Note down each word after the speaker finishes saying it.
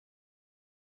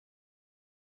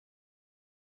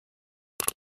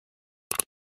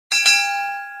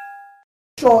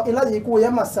show ila yiku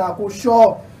ya masaku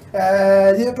show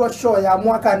yeto show ya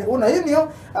mwakani una yinyo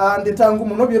nditangu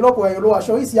muno biloko yolo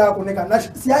show isi yakuneka na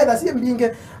siaida si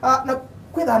mbinge na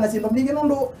kwenda na chindo mbinge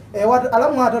nondo wat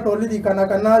alamu hata tolilika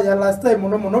kana ya last time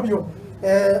muno byo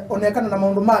onekana na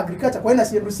maundu ma agriculture kwa ina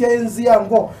sindu sia enzi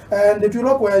yango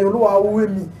ndituloko yolo wa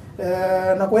uwemi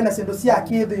na kwenda sindu sia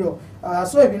kidhio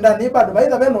so ebinda ni bado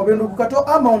baitha beno bendu kukato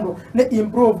amount ne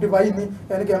improved baini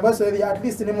nikamba so at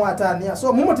least ni mwatania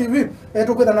so Mumo TV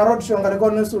tukwitha na road show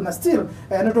ngaleko so na still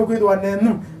nitukwithwa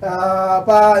nenu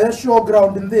pa show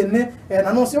ground ndene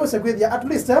na no sio sekwithia at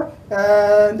least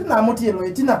ndina mutilo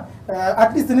itina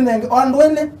at least ni nenge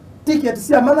andwele ticket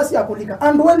sia mana sia kulika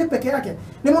andwele peke yake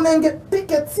ni munenge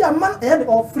ticket sia mana yani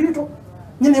of free to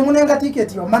ni munenga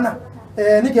ticket yo mana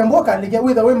nikemboka like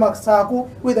with the way maksaku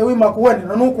with the way makuweni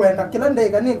na nukwenda kila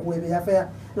ndega ni kuwebe ya fare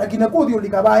lakini kuthi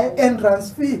ulika bae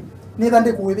entrance fee ni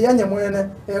thande kuwebe anya mwene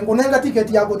ngunenga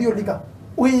ticket yako thi ulika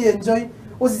we enjoy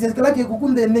usisikila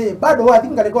kikukunde ne bado wa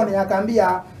thinga lekone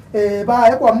yakambia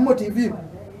bae kwa Mumo TV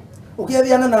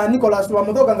ukethiana na Nicholas wa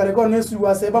muthoka ngaleko nesu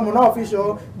wa seba muna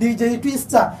official DJ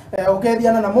Twister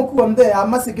ukethiana na moku omde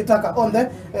amasikitaka onde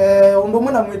undu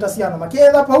muna mwita siana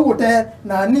maketha paute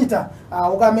na Anita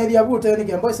ukameria bute ni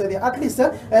gembo ise at least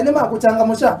ni makuchanga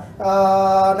musha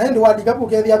na ndi wadika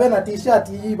ukethia bena t-shirt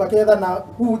baketha na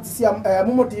hoods sia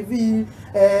Mumo TV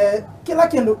kila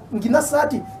kindu ngina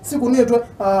sati siku nietwe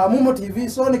Mumo TV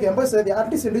so ni gembo ise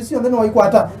at least ndisio ndeno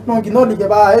waikwata no nginoli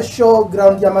ba show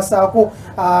ground ya masako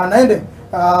naende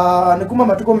nikuma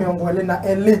matuko miongole na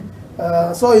ele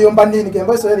so yomba nini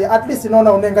kembo so at least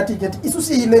naona unenga ticket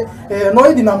isusi ile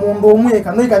no idi na mundu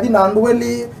omweka no ikadi na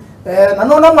ndweli na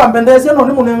nona mwambendesya no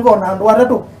ni munengo na ndu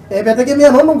areto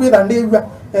betegemea no ngwitha ndiwa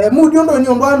mudi ndo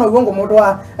ni ndo ana uongo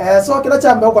modwa so kila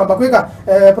chambe kwamba kwika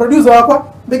producer wakwa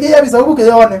bikiya bisa ubuke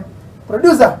yone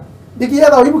producer bikiya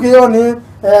da ubuke yone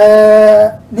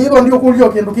nibo ndio kulio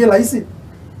kindu kila isi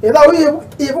eda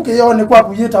ubuke yone kwa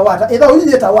kuyeta wata eda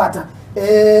uyeta wata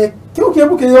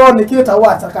kiuke yone kieta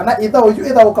wata kana eda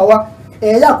ukawa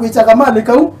ya kuicha kama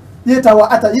likau yeta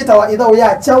wa ata yeta wa eda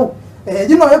ya chau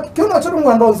jino kiuno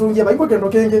churungwa ndo nzungie ba ikoke ndo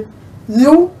kenge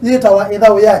yu yeta wa eda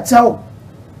ya chau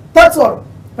that's all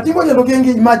patingo ndo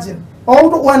kenge imagine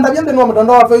auto wanda byende no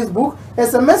mtandao wa Facebook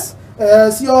SMS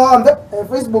sio on the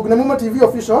Facebook na Mumo TV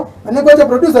official anegwaje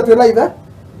producer to live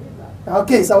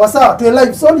okay sawa to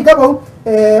live so ni kama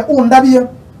undabie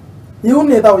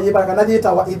yune eda uyiba kana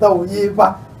yeta wa eda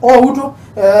uyiba uto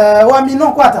wa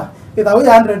mino kwata eda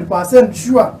 100%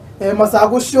 sure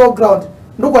masago show ground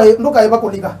nduka iba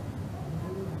kulika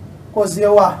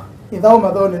koziwa ida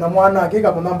umadhoni na mwana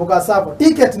akika mambo ka sabo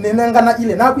ticket ninengana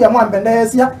ile naku ya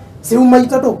mwambendesia si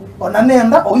umaitatu ona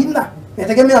nenda oina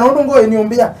etegemea nondo ngo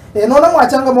eniombia nona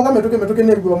mwachanga moga metuke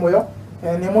nerigwa moyo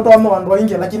ni muto wa mwandu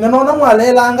inge lakini nona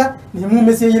mwalelanga ni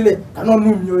mumesie ile kana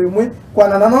numyo yemwe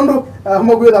kwana na nondo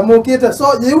mogwetha mukite so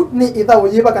jiu ni ida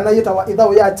uyiba kana yita wa ida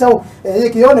ya chau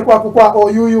yikione kwa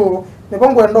oyuyu ne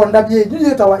bongo ndo ndabie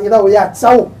yita wa ida ya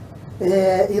chau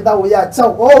ida ya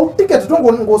chau ticket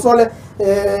tungu ngusole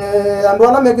andu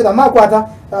ala mekwitha makwata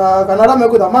kana ala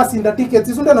mekwitha masinda tickets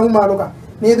isunde na umaloka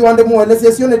ni thi wande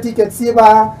muelese sione tickets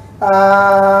siba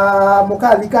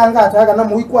mukali kanga ataka na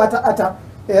muikwata ata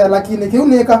lakini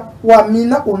kiunika wa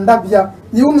mina undabya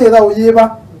yumira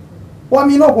uyiba wa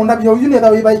mina kundabya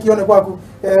yunira uyiba ikione kwaku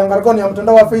ngarikoni ya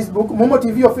mtandao wa Facebook Mumo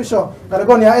TV official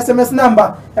ngarikoni ya SMS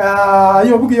number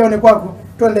hiyo bugi yone kwaku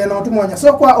twende na tumwonya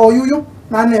so kwa oyuyu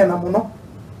nanena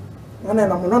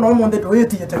muno no monde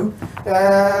toyeti yetu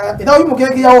ida uyu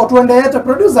mukeki yao twende yete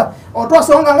producer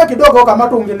otwasonga nga kidogo kama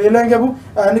tungelelenge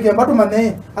nikemba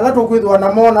tumane ala tokwithwa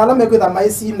na mona ala mekwitha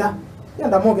maisinda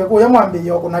yanda moke ko yamwambe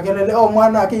yoko na kelele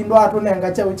mwana akindo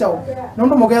atunenga chau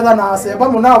nondo muketha na seba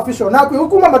muna official na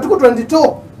hukuma matuko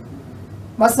 22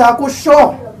 masako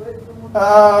show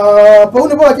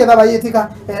pauni boa ketha bayitika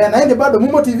na ende bado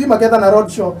Mumo TV maketha na road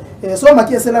show so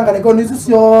makieselanga leko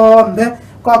nisusio mbe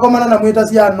kwa komana na mwita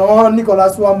siano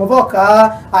Nicholas wa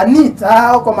muthoka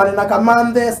Anita komana na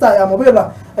Kamande Star ya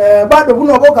mobila bado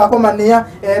buno boka komania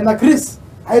na Chris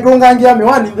aidongangia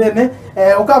miwani ndene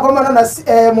ukakomana na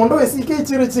mondo esike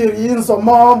chiri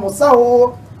insomo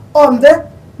musao onde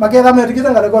maketha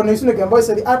metikita ngaleko nisune kembo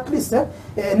ise at least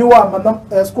ni wa mama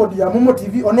squad ya Mumo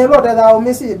TV onelo da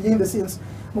umesi behind the scenes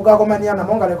mukakomania na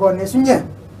monga leko nisunye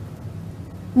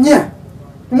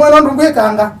mwana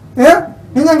ndungwekanga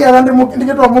ninyangera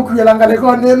ndiketwa mukuyela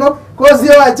ngaleko neno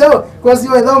kozio wacho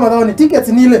kozio edho madhoni tickets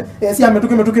nile si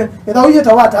ametuke edho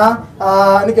yeta wata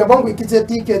nikebongo ikite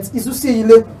tickets isusi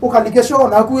ile ukalike show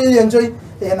na ku enjoy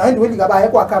na ndi weliga bae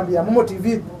kwa kambi ya Mumo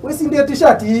TV wesi ndie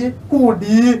t-shirt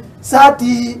hoodie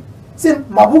sati sim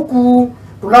mabuku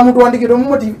tula mtu andikire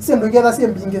Mumo TV sendo getha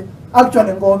siembinge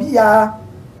actually ngobi ya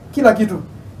kila kitu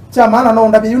cha maana no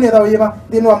ndabi yune thawe yeba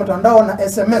thini wa mtandao na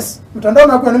SMS mtandao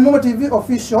na kwa ni Mumo TV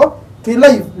official ki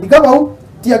live likabau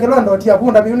tia kilondo tia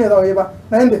bunda bi yune thawe yeba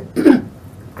naende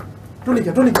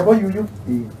tulike bo yuyu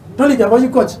tulike bo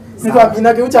coach nitwa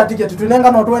bina ke ucha ticket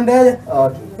tunenga no twendeye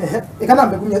Okay. ikana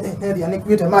mbe kumye area ni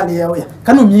kuite mali yao ya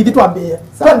kanu myithi twambie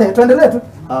tuendelee tu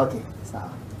Okay. Sawa.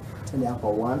 Tende hapa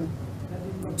 1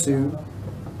 2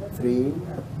 3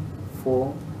 4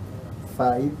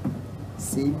 5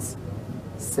 6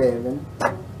 7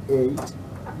 8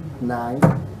 9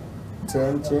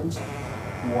 10 change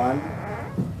 1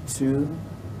 2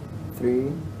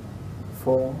 3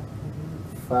 4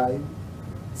 5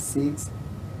 6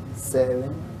 7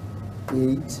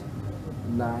 8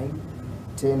 9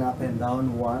 10 up and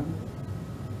down 1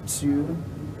 2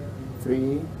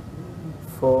 3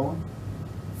 4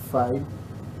 5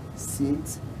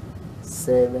 6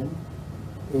 7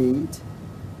 8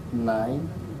 9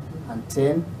 and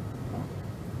 10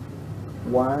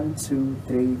 1 2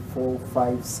 3 4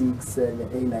 5 6 7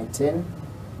 8 9 10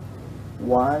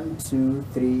 1 2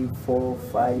 3 4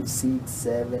 5 6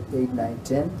 7 8 9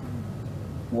 10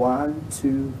 1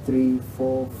 2 3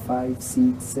 4 5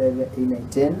 6 7 8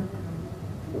 9 10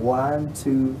 1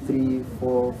 2 3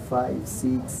 4 5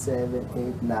 6 7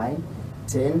 8 9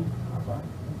 10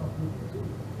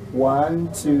 1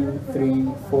 2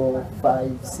 3 4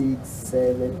 5 6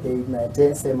 7 8 9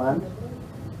 10 same hand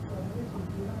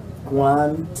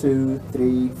 1 2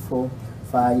 3 4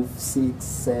 5 6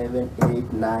 7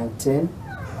 8 9 10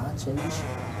 change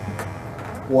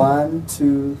 1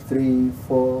 2 3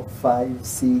 4 5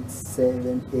 6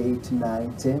 7 8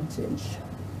 9 10 change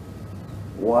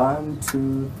 1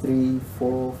 2 3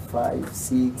 4 5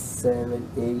 6 7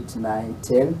 8 9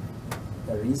 10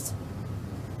 the wrist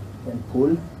and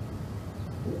pull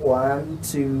 1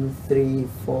 2 3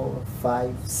 4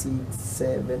 5 6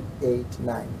 7 8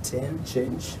 9 10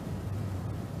 change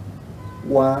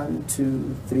 1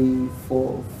 2 3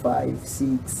 4 5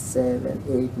 6 7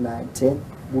 8 9 10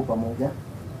 mguu pamoja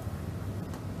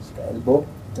shika elbow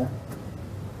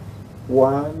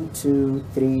 1 2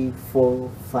 3 4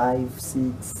 5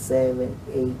 6 7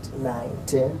 8 9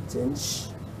 10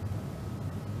 change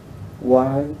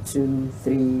 1 2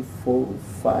 3 4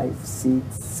 5 6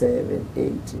 7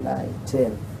 8 9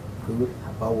 10 good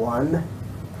about 1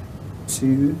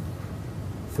 2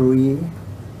 3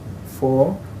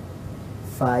 4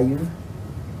 5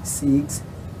 6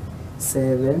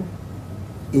 7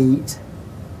 8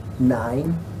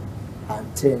 9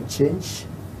 and 10 change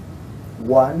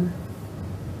 1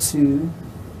 2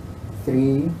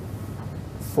 3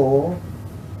 4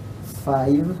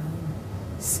 5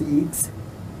 6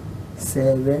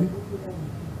 7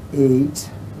 8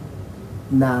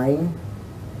 9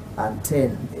 and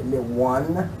 10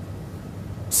 1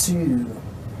 2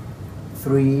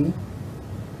 3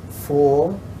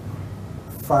 4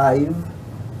 5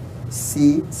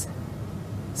 6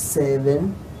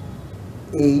 7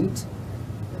 8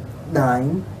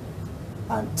 9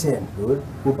 and 10 good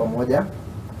mguu pamoja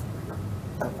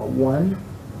hapa 1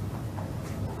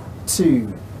 2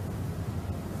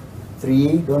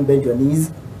 3 don't bend your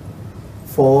knees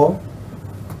 4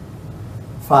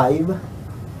 5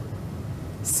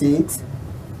 6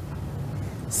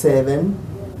 7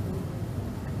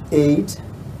 8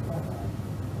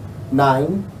 9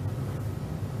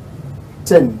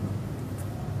 10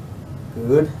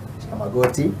 good shika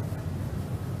magoti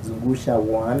zungusha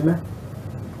 1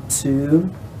 2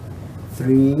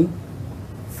 3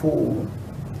 4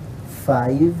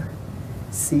 5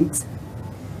 6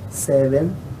 7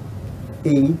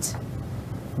 8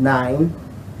 9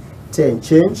 10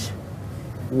 change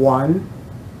 1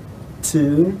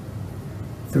 2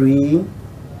 3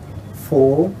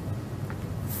 4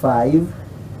 5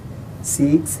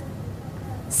 6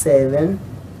 7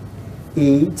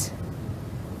 8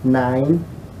 9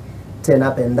 10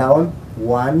 up and down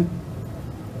 1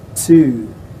 2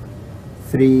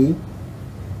 3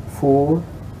 4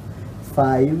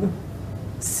 5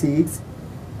 6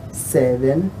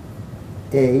 7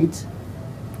 8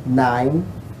 9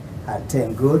 and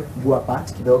 10 good mguu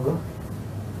apart kidogo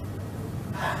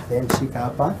then shika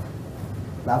hapa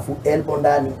alafu elbow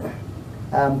ndani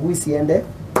mguu isiende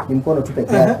ni mkono tu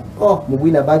peke yake mguu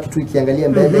inabaki tu ikiangalia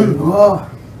mbele hivi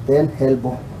then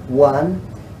elbow 1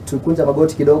 tukunja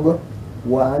magoti kidogo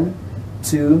 1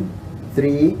 2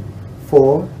 3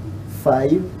 4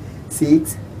 5 6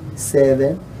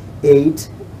 7 8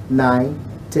 9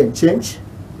 10 change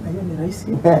hiyo ni rahisi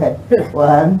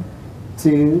 1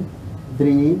 2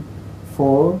 3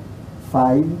 4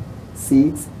 5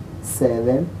 6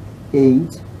 7 8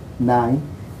 9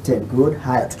 10. Good.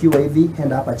 Haya, tukiwa hivi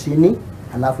hand hapa chini,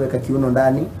 alafu weka kiuno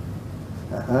ndani.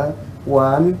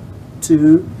 1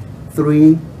 2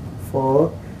 3 4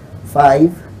 5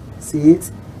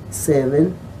 6 7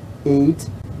 8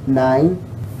 9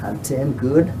 and 10.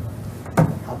 Good.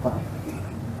 Hapa.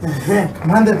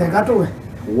 Kamande the gato.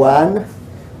 1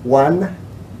 1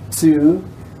 2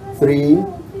 3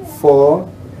 4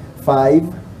 5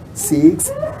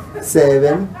 6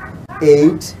 7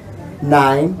 8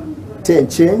 9 10.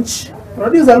 Change.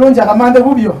 Producer lonja kamande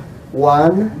bubyo.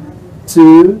 1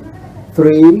 2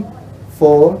 3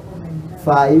 4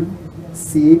 5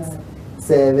 6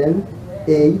 7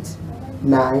 8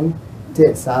 9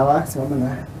 10. Sawa, sema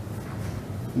na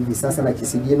hivi sasa na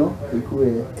kisigino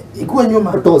ikuwe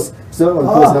nyuma. Toes. So on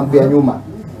toes na mguu nyuma.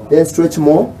 Then stretch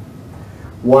more.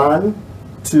 1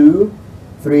 2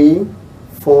 3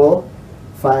 4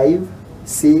 5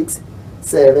 6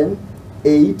 7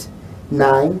 8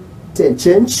 9 10.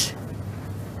 Change.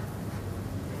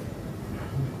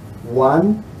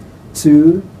 1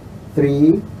 2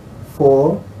 3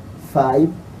 4 5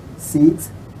 6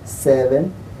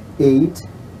 7 8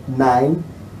 9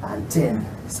 and 10.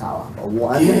 Sawa.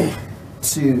 1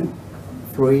 2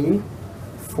 3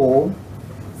 4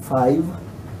 5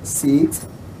 6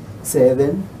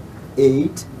 7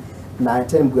 8 9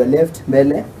 10. Mguu left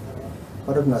mbele.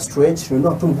 Bado tuna stretch.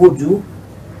 Tunainua tu mguu juu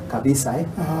kabisa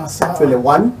Sawa.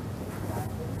 1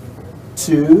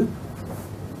 2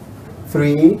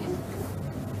 3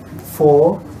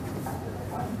 4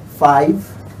 5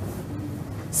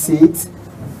 6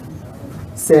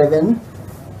 7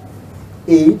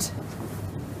 8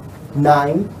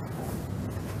 9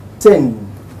 10.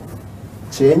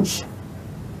 Change.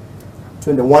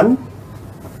 1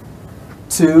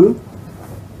 2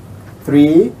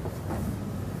 3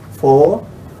 4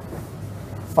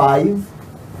 5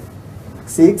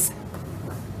 6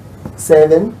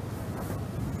 7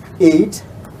 8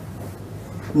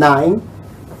 9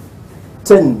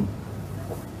 10.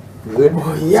 Good.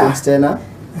 Yeah. Tena.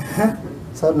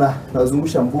 Sasa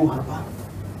nazungusha mguu hapa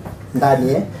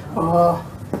ndani hapa.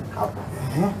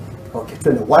 Okay,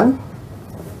 1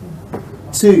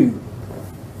 2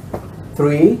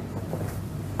 3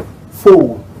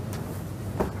 4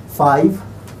 5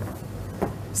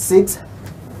 6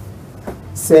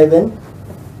 7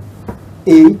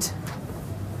 8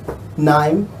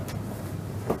 9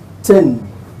 10.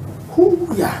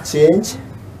 Yeah. Change.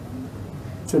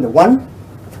 1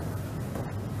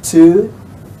 2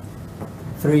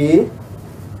 3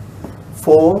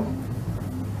 4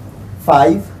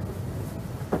 5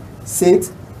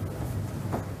 6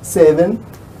 7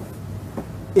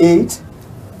 8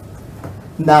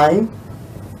 9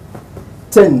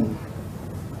 10.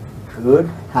 Good.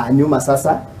 Nyuma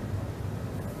sasa.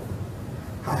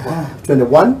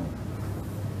 1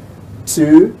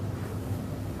 2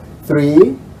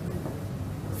 3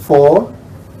 4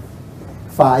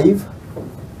 5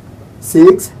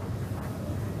 6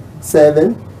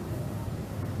 7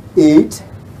 8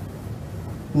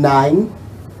 9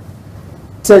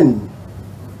 10.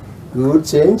 Good.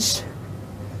 Change.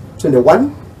 1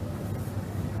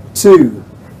 2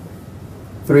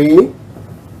 3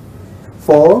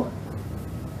 4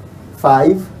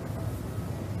 5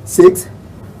 6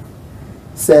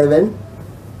 7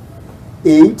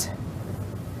 8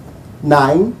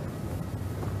 9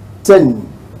 10.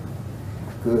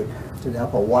 Good. To the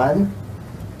upper 1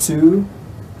 2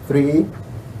 3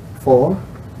 4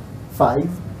 5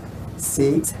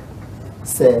 6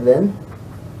 7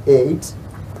 8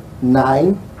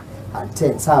 9 and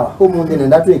 10. Sawa. Humu mwingine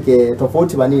ndatu ike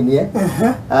tofauti banini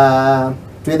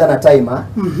tuidha na timer.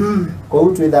 Kwa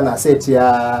hiyo tuidha na set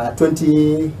ya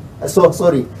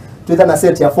 20 tuidha na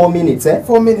set ya 4 minutes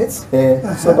 4 minutes.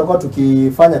 So tutakuwa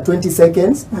tukifanya 20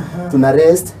 seconds, tuna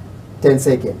rest 10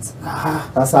 seconds.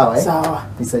 Sawa Sawa.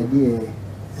 Nisaidie.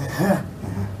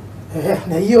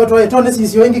 Na hiyo tuone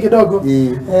sisi wengi kidogo.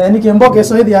 Nikimboke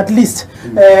so hivi at least.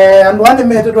 And one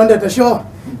minute tuende the show.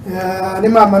 Ni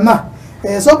mama.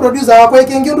 So producer wako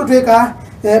ikingi undu twika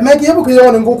make yebu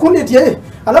kiyo ngukunditie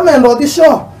alama ndo the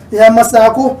show ya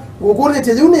masaku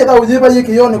ngukunditie yuni da ujiba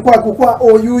yikiyo ni kwa kwa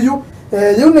oyuyu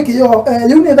yuni kiyo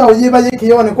yuni da ujiba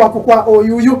yikiyo ni kwa kwa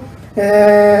oyuyu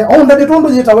onda bitundu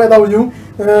yita wetha uyu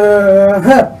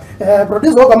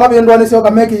producer kama bendo ani sio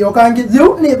kama kiyo kangi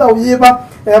yuni da ujiba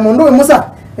mundu musa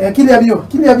kilia bio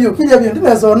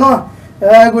ndinezo no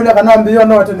gule kana mbio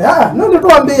no tene ndio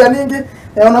tuambia ningi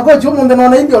unakuwa chumu ndio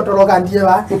naona ndio toroka ndiye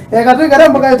wa katika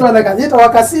rembo kaitwa na kajita wa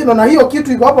casino na hiyo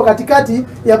kitu iko hapo katikati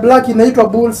ya black inaitwa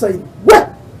bullseye we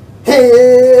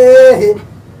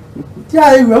tia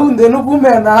hiyo unde no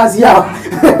kume na asia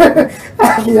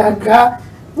akianga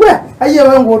we aye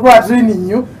we ngotwa training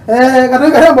you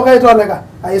katoka mboka itoleka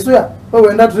aiswa we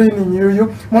enda training you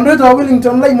mundu to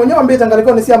Wellington lai monyo ambeta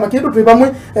ngaliko ni siama kitu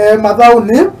twipamwe mathau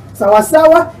ni sawa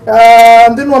sawa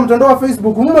ndinu wa mtandao wa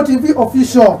Facebook Mumo TV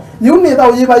official yuni tha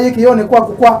uyiba yiki yone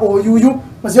kwa oyuyu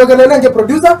masiogelele nge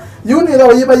producer yuni tha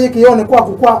uyiba yiki yone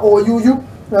kwa oyuyu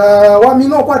wa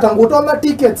mino kwa tangutonga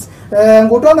tickets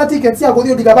ngutonga tickets ya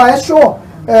kuthio digaba show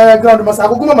ground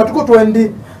masako kuma matuko 22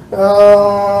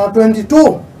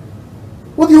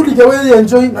 uthi ulike we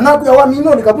enjoy na naku ya wa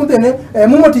mino nikapuntene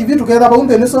Mumo TV tuketha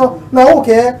pauntene so na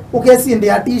uke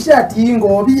sinde t-shirt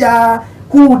ngobia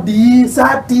hoodie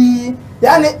sati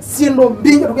yani siendo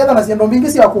mbingi tuketha na siendo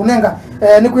mbingi sia kunenga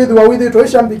ni kwithwa withi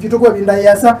toisha mbiki tukwe binda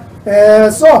yasa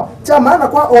so cha maana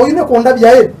kwa oyune konda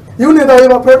bia yuni the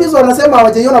producer anasema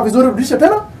hawajaiona vizuri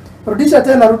rudisha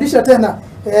tena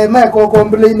Michael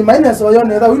complain minus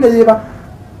oyone the wine yiba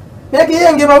yake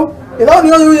yenge ba ila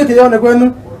ni oyo yake yone kwenu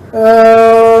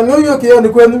ni oyo yake yone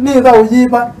kwenu ni the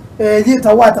uyiba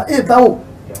yita wata etao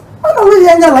ana wewe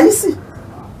yanya laisi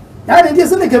yani ndiye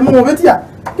sene kemu betia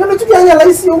kile tuki yanya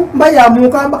laisi mbaya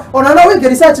mukamba ona na wewe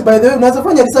research by the way unaweza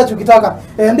fanya research ukitaka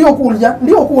ndio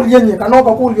kulia nye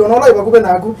kanoka kulio ona live kube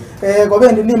naku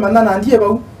gobendi ni manana ndiye ba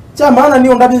cha maana ni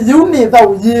ondabi yuni tha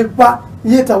uyiba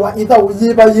yita wa itha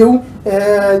uyiba yu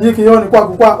yiki yoni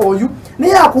kwa oyu ni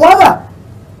ya kuwaga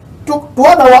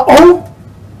tuwaga wa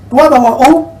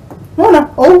mona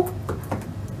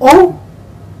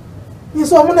ni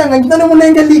so munenga ngitane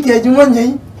munenge leakage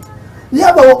mwenye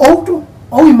yaba tu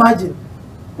imagine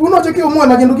unocheki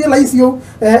umwana kindu kila isio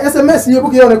SMS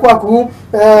yebuke yone kwaku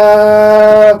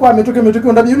kwa mituke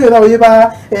ondabi yuni tha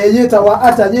uyiba yita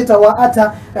wa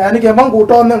ata nikemba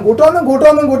ngutone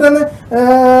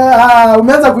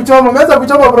umeanza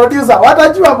kuchoma producer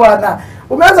watajua bwana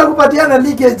umeanza kupatiana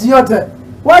leakage yote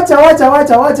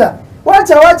wacha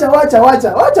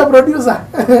producer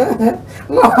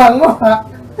ngoa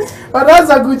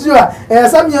wanaanza kujua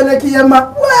Samuel Kiyama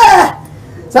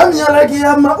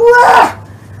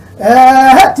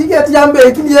ticket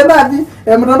yambe kilie nadi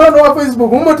mtandao wa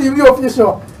Facebook Mumo TV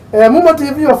official Mumo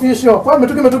TV official kwa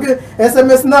mituke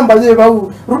SMS number yeba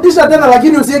huu rudisha tena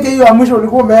lakini usiweke hiyo ya mwisho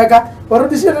ulikuwa umeweka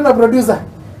warudishie tena producer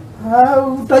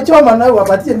utachoma na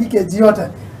wapatie leakage yote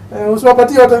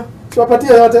usiwapatie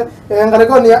yote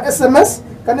ngaleko ni ya SMS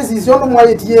kanisi siondo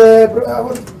mwaitie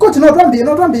coach no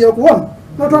twambie kuona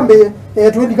no twambie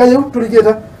tuindika yeu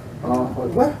tuliketa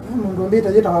we mundu mbita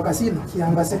yeta wakasino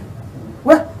kiangase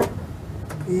we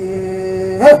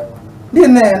ndiye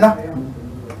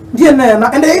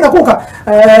nena ende ina kuka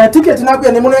ticket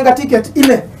nakuya ni munenga ticket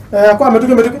ile kwa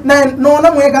mituke na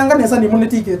nona mwekanga nesa ni mune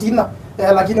ticket ina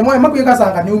lakini mwe makweka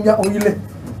sanga ni umya oile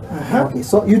okay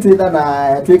so you tuenda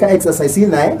na tuweka exercise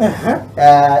ina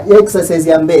exercise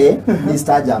ya mbe ni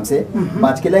star jumps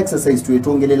but kila exercise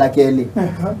tuitongelela kele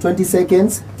 20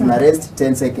 seconds tuna rest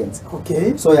 10 seconds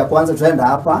okay so ya kwanza tuenda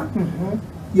hapa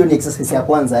hiyo ni exercise ya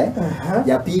kwanza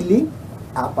ya pili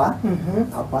hapa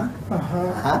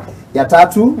ya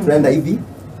tatu tunaenda hivi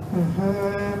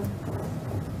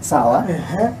sawa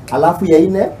alafu ya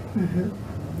ine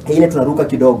tunaruka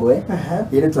kidogo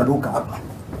ile tunaruka hapa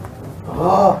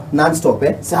non stop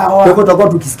sawa kwa hivyo tutakuwa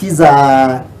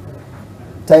tukisikiza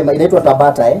timer inaitwa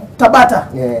tabata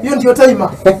hiyo ndio timer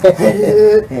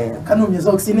kanu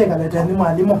myezo kusine kaleta ni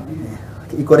mwalimu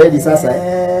iko ready sasa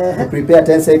prepare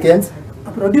 10 seconds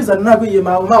producer nako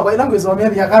yema kwa ilangu isomea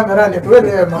vya kamera ni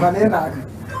tuende maneno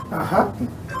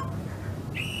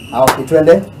okay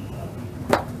twende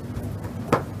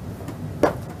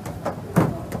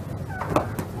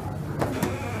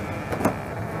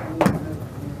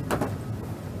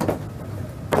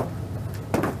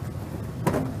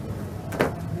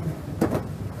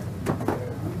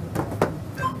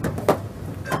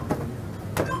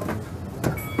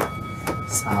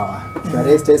sawa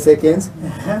rest 10 seconds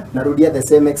narudia the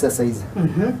same exercise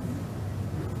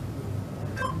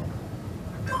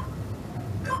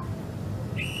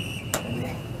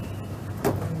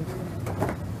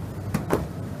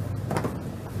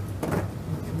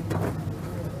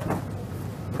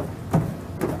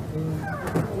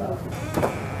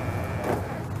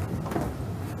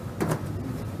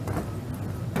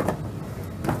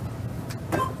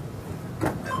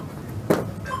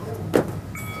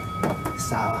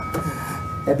sawa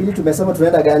ya pili tumesema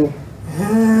tunaenda gani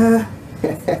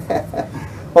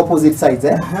opposite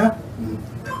sides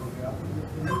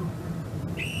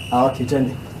okay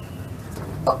twende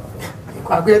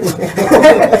kwa kweli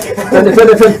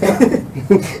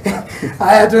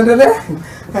haya tuendelee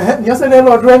niose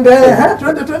neno twende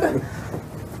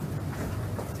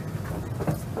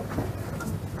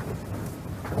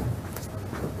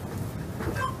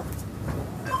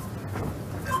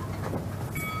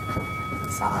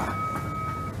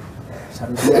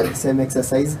tarudia the same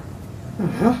exercise.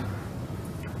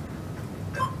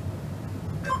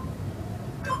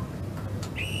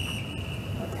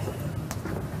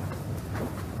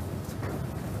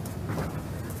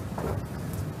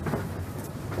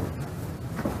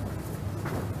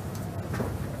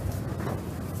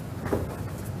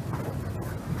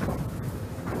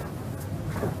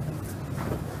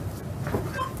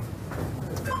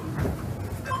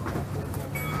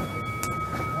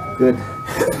 Good.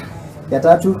 Ya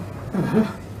tatu.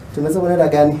 Tunaweza kuenda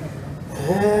gani?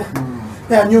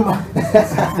 Ya nyuma.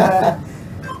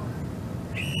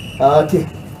 Okay.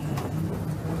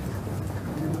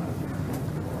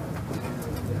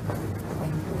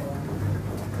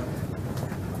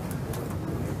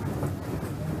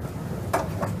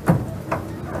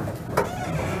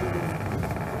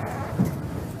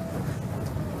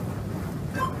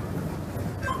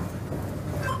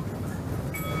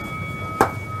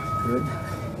 Good.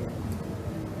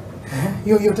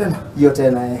 Hiyo tena. Hiyo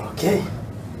tena Okay.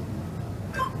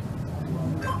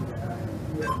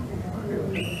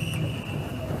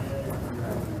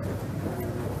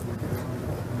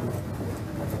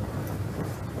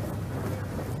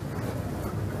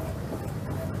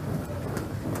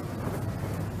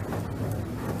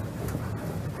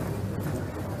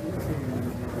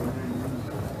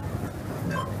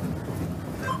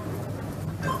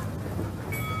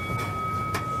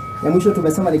 Ya mwisho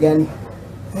tumesema ni gani?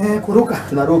 Kuruka.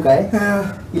 Tunaruka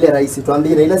ile rahisi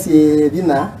tuambie ile si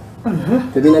dina.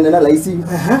 Tebina nena rahisi.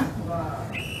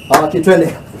 Okay,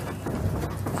 twende.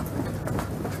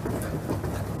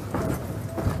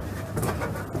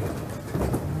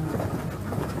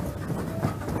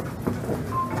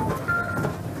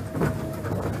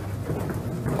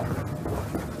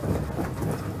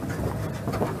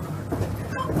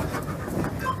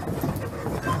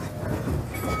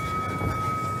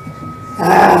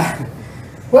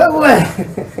 Wewe.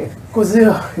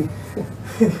 Kuzio.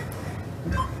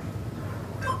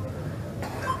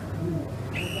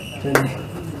 Twende.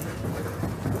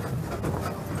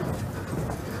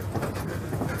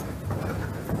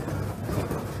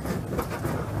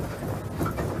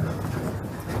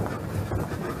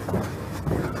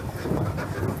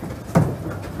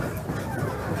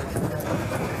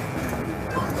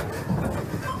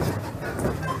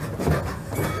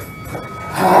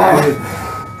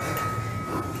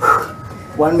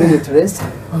 One minute rest.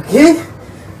 Okay.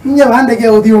 Nya bande ke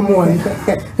audio moyo.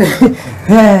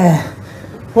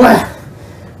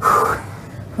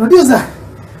 Producer.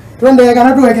 Twende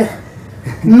kana tuweke.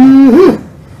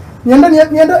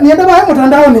 Nienda baya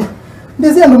mtandaoni.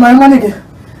 Ndizi ndo maemwanike.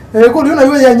 Kodi una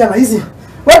yeye nyama hizi.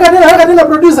 Weka tena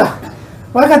producer.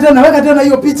 Weka tena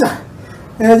hiyo picha.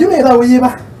 Juni ila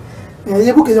uyiba.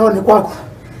 Yebuke yone kwako.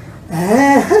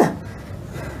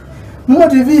 Mumo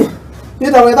TV.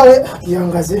 Ita we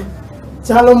kiangazi.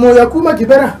 Chalo moya kuma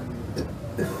kibera.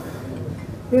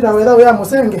 Ita we ya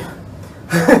musenge.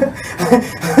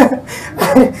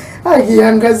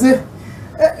 Kiangazi.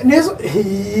 Nizo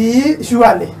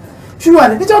shuale.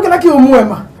 Nicho kila kio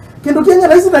mwema. Kindu Kenya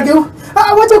rahisi takeu.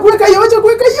 Wacha kuweka hiyo.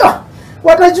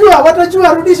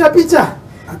 Watajua rudisha picha.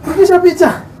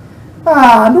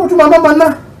 Ndio tu mama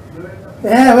na.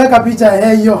 Weka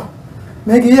picha hiyo.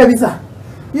 Meki hiyo visa.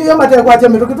 Hiyo mate kwa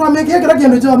chama tukitoa meki kila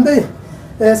kindu chombe.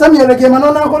 Samia leke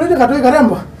manona ko lete katoi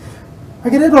karembo.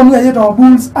 Akire to mu yeto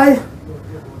bulls ai.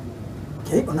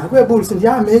 Okay, ona kwa bulls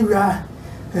ndia mewa.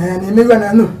 Ni mewa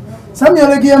nanu. Samia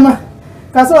leke ma.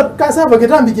 Kasa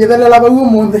boketambi kidele la bagu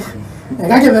monde.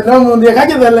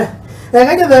 Kakidele.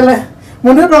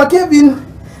 Mundu to Kevin.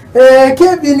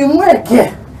 Kevin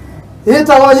mweke.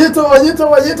 Yeta.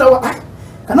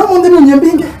 Kana mundu ni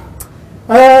nyembinge.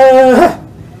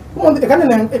 Mundu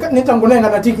kana nitangunenga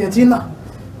na ticket ina.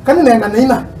 Kana nenga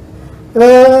nina.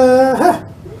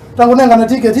 Tangunenga na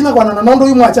ticket ina kwa na nondo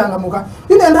yumwa changamuka.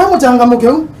 Yune ndamu changamuke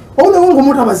u. Oune ungu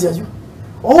mutabazia yu.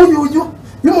 Yuyu.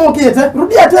 Yumo okete.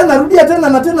 Rudia tena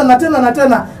na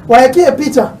tena. Waekee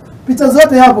picha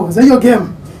zote hapo za hiyo game.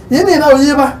 Yini ila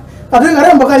uyiba. Atunga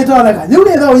rembo kaitoleka.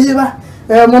 Yuni ila uyiba.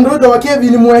 Mundu wa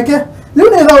Kevin mweke.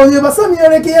 Yuni ila uyiba Samia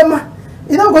lekema.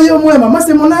 Ila kwa hiyo mwema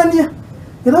masi munani.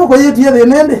 Ila kwa hiyo tiye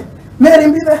nende. Meri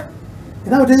mbile.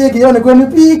 Ila uteye kione kwenu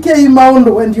PK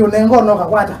maundo wendio nengono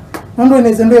kakwata. Mundu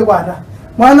inezendwe kwata.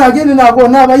 Mwana ageni na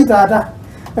kuona baita ata.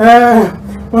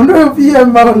 Mundu pia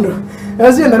maundo.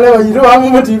 Ezi ndelewa yiro wa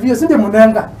Mumo TV sinde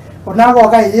munenga. Onako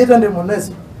kai yeta ndi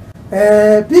munesi.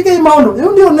 PK maundo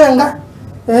yo ndio nenga.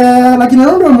 Lakini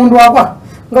ndio mundu wakwa.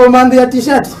 Ngomande ya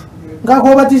t-shirt.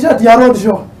 Ngakoba t-shirt ya road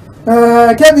show.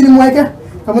 Kevin mweke.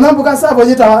 Kamunambuka sabo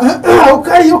yeta.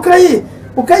 Ukai.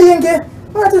 Ukayenge.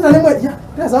 Matata lemwe ya.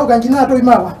 Pesa ukangina to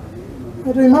imawa.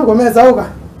 Atu imago meza uka.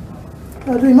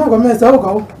 Atu imago meza uka.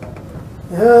 Wa.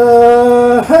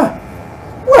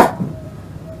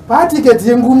 Pa ticket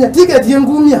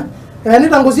yengumya.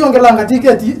 Nitangusiongelanga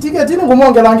ticket ni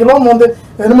ngumongelangi lomonde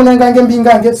nimunengange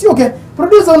mbingange si okay.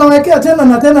 Producer unawekea tena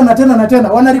na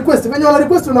tena. Wana request. Wenye wana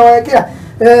request unawekea.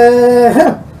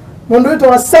 Mundu wetu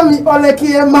wa Sami Ole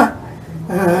Kiema.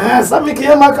 Sami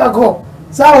Kiema kako.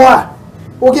 Sawa.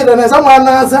 Ukiteneza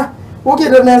mwanaza.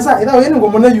 Ukiteneza ila yeni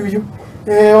ngomone yuyu.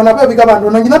 Onapewa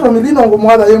bikabando na ngina Tomylee no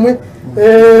ngomwatha yemwe.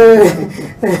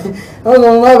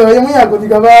 Ngomwatha yemwe yako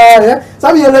bikabaya.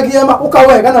 Sami Ole Kiema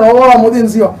ukaweka na baba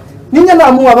muthinzio. Ninya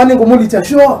na muaba ni ngumulicha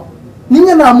sho.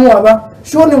 Ninya na muaba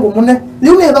sho ni ngumune.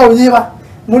 Yune tha uyiba.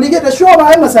 Muligete sho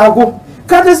ba masaku.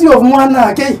 Courtesy of mwana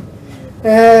ake.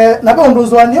 Na pe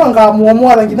nduzwani nga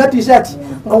muomwala ngina t-shirt.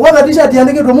 Ngakwaza t-shirt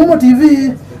yandike to Mumo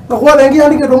TV. Ngakwaza ngi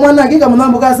yandike to mwana ake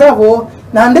kamambo kasavo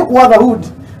na ndi kuwaza hood.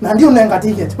 Na ndio nenga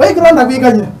ticket. Bai kilonda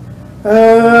kwikanya.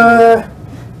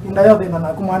 Inda yote na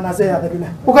kumwana se ya bila.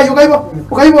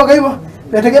 Ukaibo.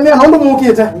 Betegemea na ndo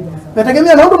mukite.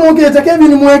 Betegemea na ndo mukite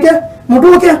Kevin mweke.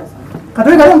 Muduke.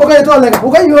 Katweka lembo kai toleka.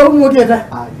 Ukaibo mukite.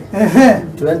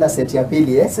 Tuenda set ya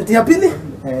pili Set ya pili?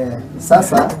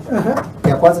 Sasa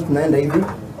ya kwanza tunaenda hivi.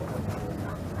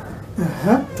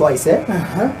 Twice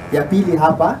ya pili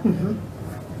hapa.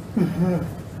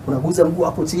 Unaguza mguu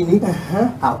hapo chini.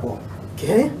 Hapo.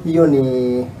 Okay. Hiyo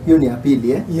ni ya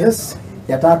pili Yes.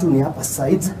 Ya tatu ni hapa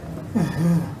side.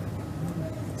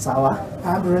 Sawa.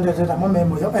 Ndio tata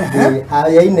memo yo.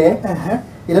 Ya ine.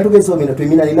 Ila tugesoma ina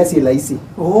twimina ila si laisi.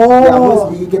 Ya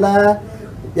mwanzo ikila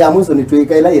ya mwanzo ni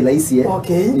twika ila laisi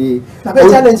Okay. Na pe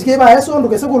challenge ke ba eso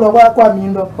nduke sekulo kwa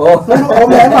mindo.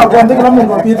 Omema kwande kila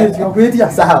mungu apite tio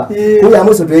kwetia. Sawa. Huyu ya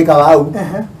mwanzo twika wau.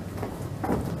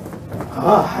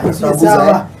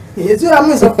 Sawa. Sio ya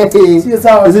mwanzo. Sio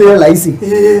sawa. Sio laisi.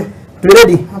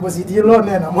 Ready? Hapo sitilo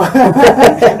nena mwa.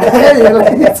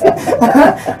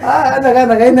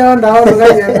 Ana kaina onda au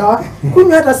kaina.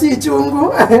 Kumi hata si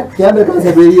chungu. Kiambe kwa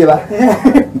sababu ba.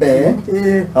 Be.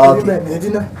 Okay.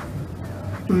 Medina.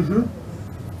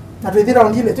 Na tuidira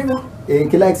ondile tiko.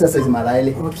 Kila exercise mara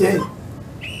ile. Okay.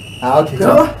 Okay.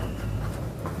 Go.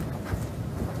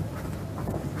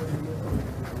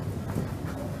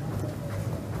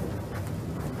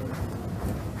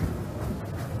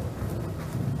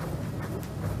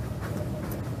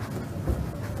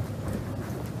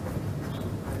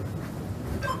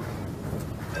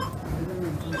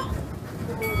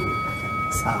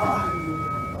 Sawa.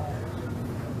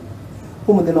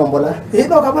 Humu de nombola.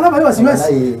 No kabala bali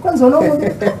wasiwasi. Kwanza unaona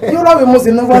hiyo lawe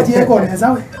mozi na kwa tie kone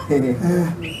sawa.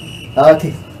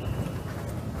 Okay.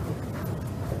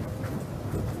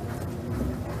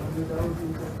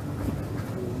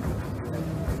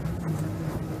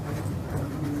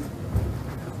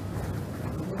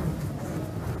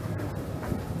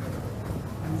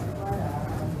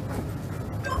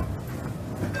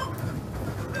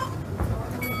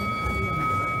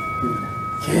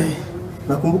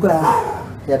 Nakumbuka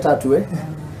ya tatu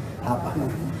hapa.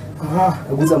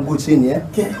 Naguza mguu chini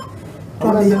Okay.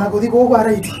 Tuambie na kudhiko kwa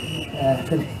right.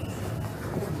 Twende.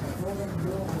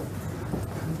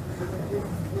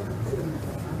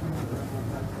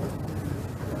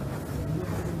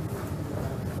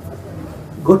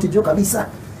 Goti juu kabisa.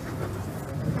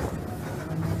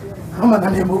 Ama na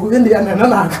nembo kuendi ana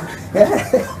nana.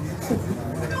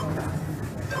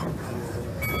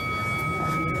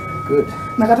 Good.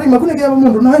 Nakatai makune kia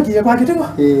mundu na haki ya kwa kitego.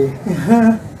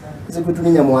 Hizo vitu ni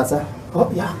nyamwasa.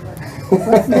 Oh ya.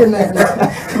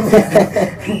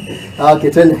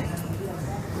 Okay, twende.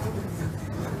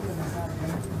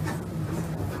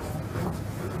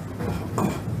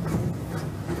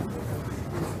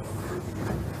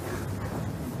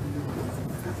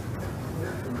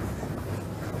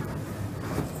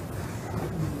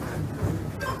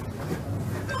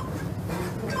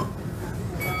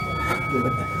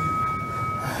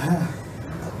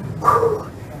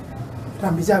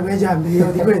 Tambija weja mbio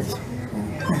di kweli.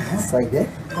 Side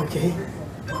Okay.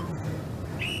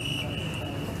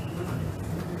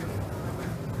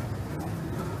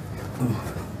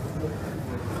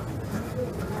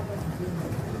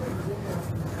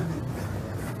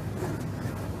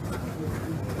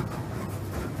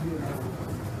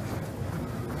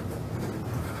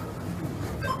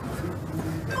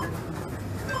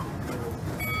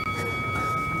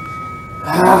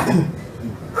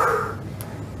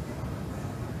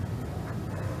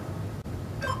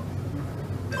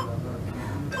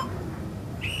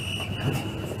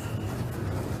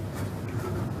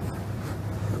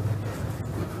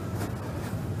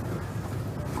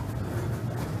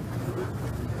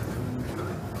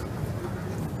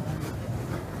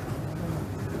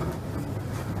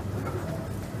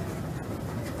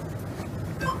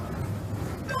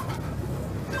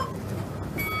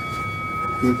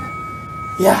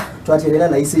 Yeah. Tuachelela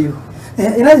na isi hiyo.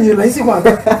 Ila hiyo rahisi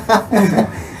kwanza.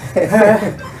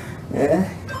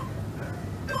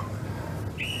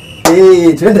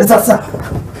 Twende sasa.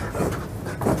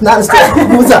 Na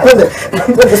sikuuza twende.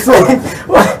 Twende slow.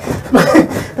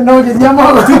 Na uje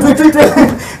jamaa tu.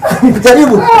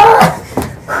 Jaribu.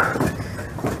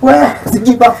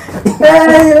 Give up.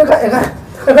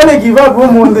 I can't give up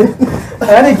one Monday. I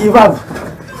can't give up.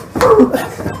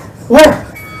 What?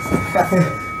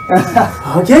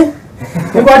 Okay.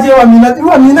 Kwa hiyo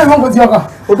wamina wangu zioka.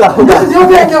 Uga. Sio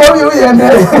peke wao yende.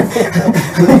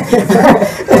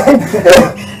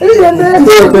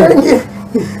 Yende.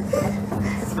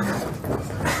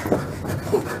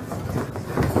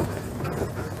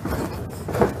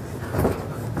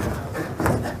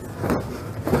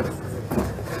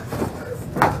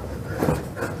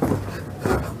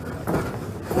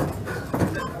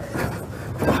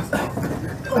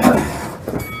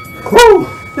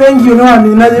 Thank you, no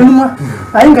amina nyuma.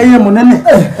 Ainga hiyo munene.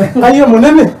 Ngaiyo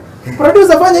munene.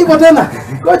 Producer fanya hivyo tena.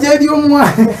 Ngoja hiyo mwa.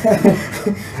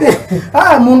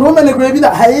 Mundu umene kurebida.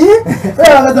 Hai.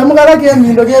 Akazamuka lake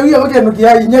mindo ke wiyo ke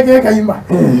nukia inyeke kaima.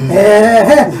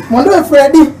 Mundu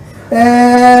Freddy.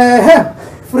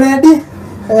 Freddy.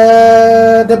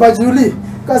 De Bajuli.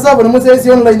 Kasabo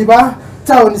nimuse online ba.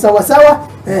 Town sawa sawa.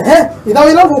 Ida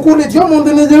wila kukuli tio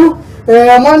mundu ni juu.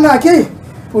 Mwana ake.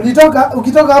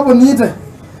 Ukitoka hapo niite.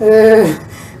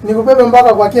 Nikubebe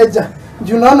mpaka kwa keja.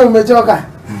 Juu naona umechoka.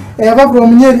 Baba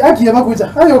from Nyeri akiye kuja.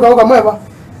 Ayo kauka mweba.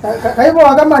 Kaibo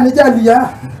kama nijalia.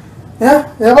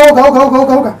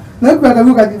 Kauka. Na kwa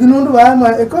kauka dinundu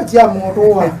ama ekochi ya moto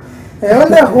wa.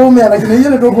 Wende home lakini yeye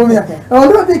ndo home.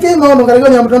 Ndio pekee maono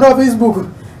kalikoni ya mtandao wa Facebook.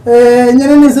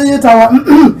 Nyeri ni seye tawa.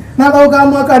 Na kauka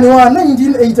mwaka ni wa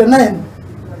 1989.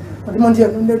 Ndimondia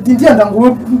dindia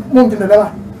ndangu mungi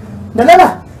ndelewa.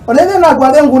 Olele na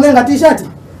kwa dengu nenga t-shirt.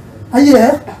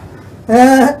 Aye.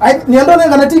 Niendo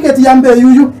nenga na ticket yambe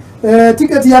yuyu.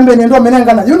 Ticket yambe niendo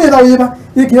menenga na. Yuni da yiba.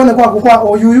 Ikione kwa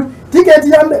oyuyu. Ticket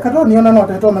yambe kato niona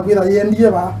note to na kwira yendie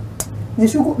ba.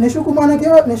 Nishuku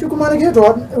manake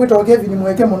to weto Kevin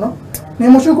mweke muno. Ni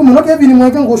mushuku muno Kevin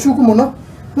mweke ngoshuku muno.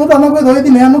 Muta na kwetho ethi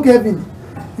ne anu Kevin.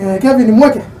 Kevin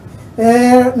mweke.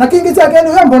 Na kingi cha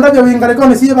kenu yambo ndabyo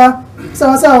wingarekone siba.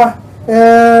 Sawa.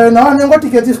 Na wanengo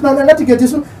tiketi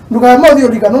su nduka modio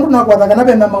likano nduna kwa daga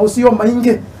nabe na mausio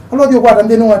mainge alodio kwa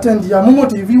ndene watendi ya Mumo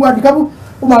TV wadikabu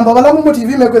umando bala Mumo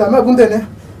TV mekwela mabundene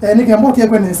nikembo kye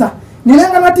kwenesa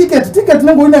ninenga na ticket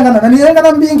nengo inenga na ninenga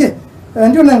na mbinge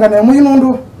ndio nenga na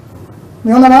muyinundu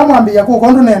niona baamwambia ya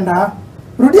ko ndo nenda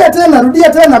rudia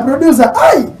tena producer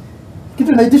ai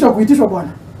kitu naitishwa bwana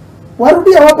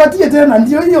warudia wapatie tena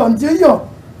ndio hiyo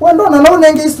wandona na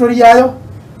unenge history yayo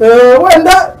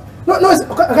wenda no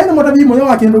kaini motabi moyo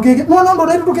wake ndukeke no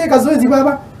ndo tukeka zoezi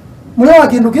baba moyo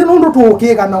wake ndukeke ndo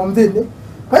tukeka na omthini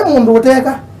kai mundu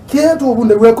uteka keto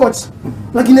bunde we coach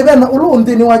lakini bena ulo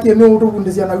omthini wake no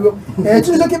utubundizia nayo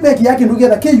chizo kibeki yake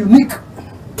ndukeka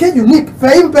ke unique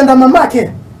faimpenda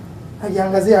mamake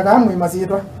ayangazia kamwe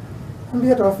masitwa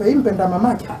ambia to faimpenda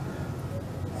mamake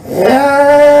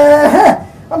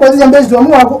ambazi mbezi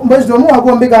wa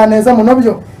mwako mbika neza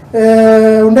monobyo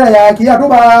unda ya kia to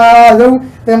ba zo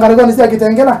engarekoni sia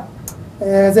kitengela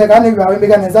ze kani ba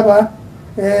mbika neza ba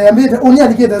ambite unya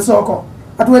dikete soko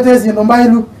atuwetezi ndo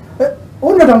mbailu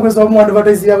unya tangwezo mu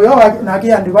advertise yawe na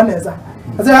kia ndibaneza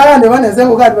ase aya ndibaneza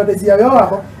ko advertise yawe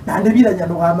wako na ndibira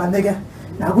nyando kama ndege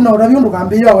na kuna urabi ndo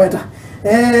kambiyo weta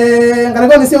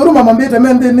engarekoni sia uruma mambite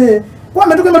mendene kwa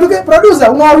metuke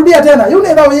producer unarudia tena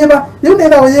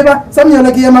yunenda oyeba samia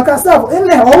na kiyama kasafu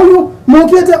huyu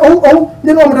mukete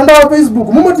ndino mtandao wa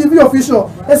Facebook Mumo TV official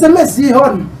SMS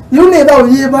hon yunenda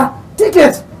oyeba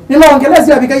ticket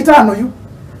ninaongeleza bika 5 yu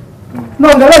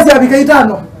naongeleza bika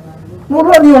 5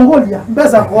 nuro niongolia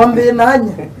mbeza kombe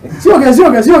nanye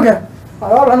sioke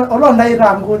olo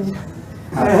ndaira ngolia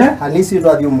halisi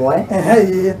ndo avyumwe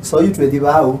so you to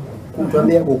thibau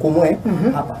kutwambia kukumwe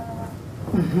hapa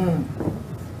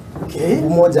okay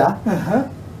umoja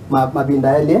mabinda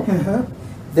yale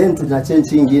then tuna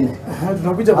change nyingine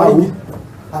tunakuja kwa hii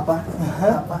hapa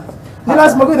ni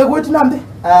lazima kwenda kwa tinande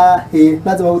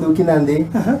lazima ude ukinande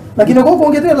lakini kwa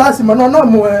kuongezea lazima no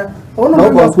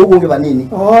kwa kuonge banini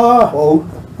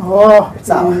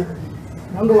sawa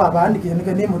ndo wabandike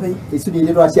ni mudai isudi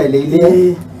ile ndo acha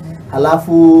ile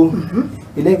halafu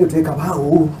ile kitu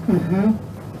bao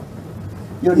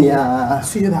hiyo ni ya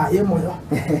sio na yeye moyo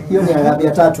hiyo ni ya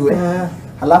 3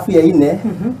 halafu ya 4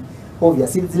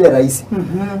 obvious zile rahisi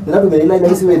ndio tumeila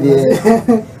rahisi wewe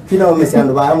kina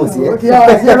umesiando ba amusi ya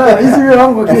rahisi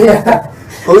wangu kia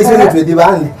kwa hiyo ni tuwe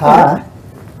band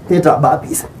teta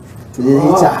babisa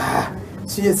tulicha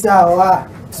sie sawa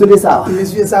Sudi sawa.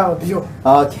 sie sawa bio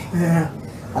Okay.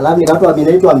 Alafu nikatoa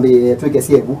binaitwa mbe tweke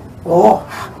siebu.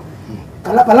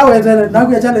 Kala wewe na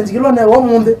ku challenge kilo ne wo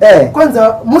munde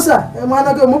kwanza Musa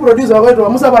mwana ke mu producer wetu wa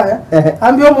Musa baya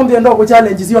ambio munde ndo ku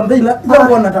challenge sio ndila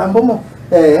jambo na tambo mo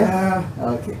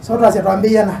okay so twase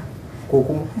twambia na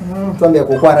kuku tuambia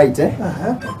kwa right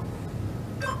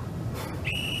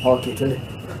okay twende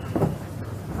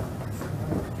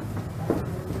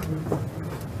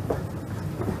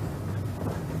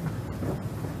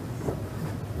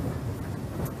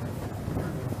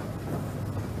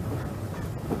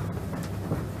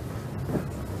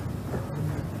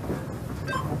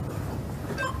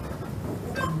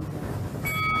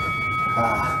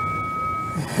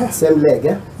same leg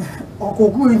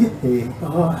kuku ingi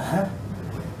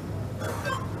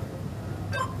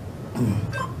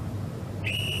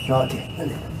okay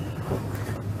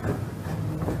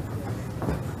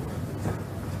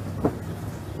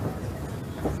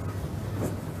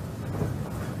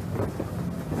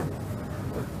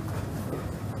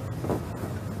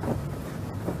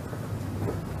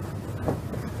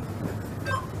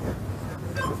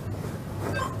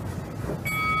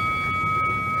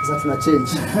sasa tuna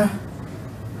change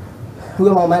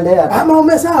huyo mama ndiye ama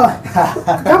umesawa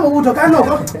kama utokana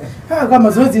huko kama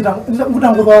zoezi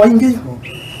ngutanguba waingi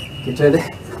kitende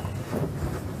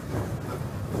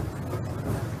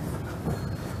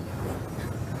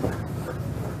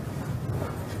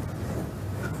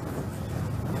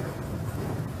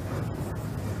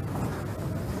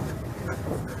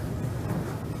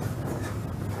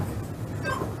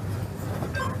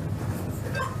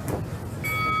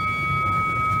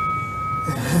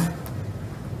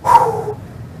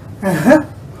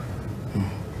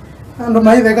ando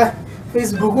maiveka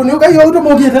Facebook ni ukayo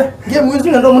utomogete game wizu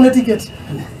ndo mune ticket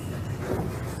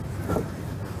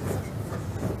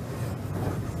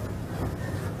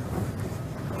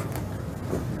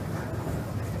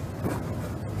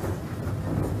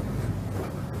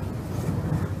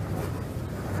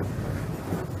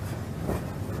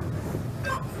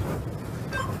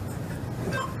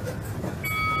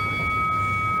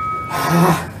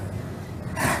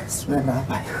Swenda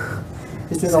hapa.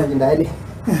 Hicho ndio jinda ile.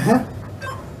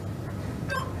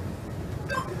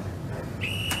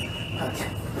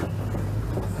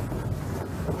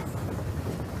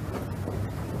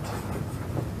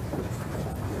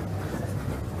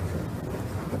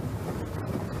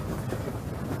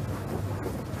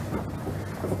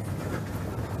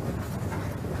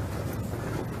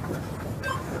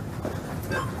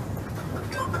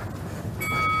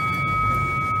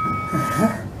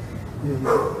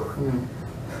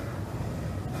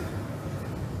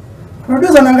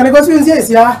 Producer nangali kwa swinzi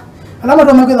esi ya alama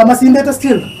to makeza masinde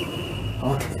still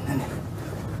Okay.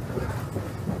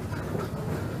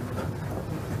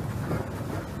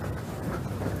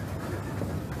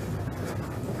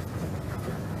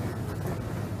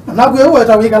 na kuye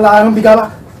uweta wikala mbikala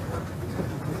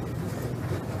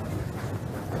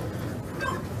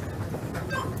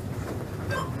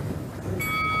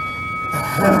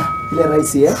Ile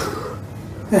raisi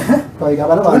Kwa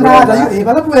ikabala ba. na hata yu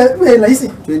bala we laisi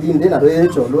Twedinde na doye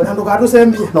cholo. ndo ka to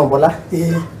sembie No bola.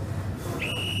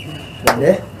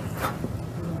 Twende.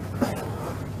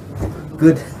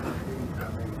 Good.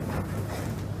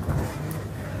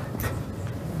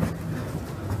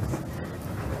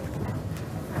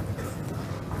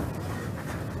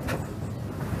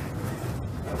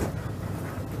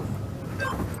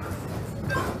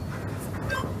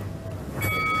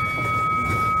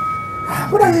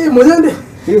 Bora hii mwenende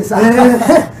Yes.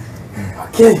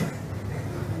 okay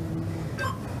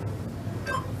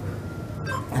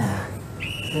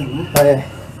Haya.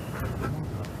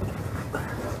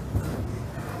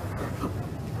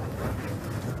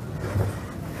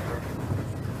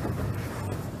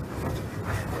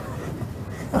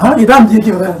 idam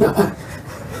jiki wewe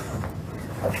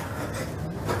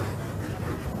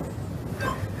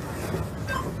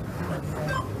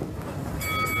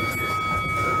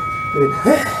Good.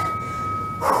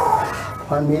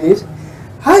 1 minute.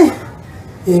 hai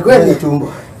kweli Tumbo.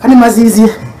 kani mazizi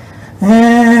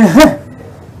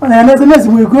anaweza mezi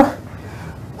mwiko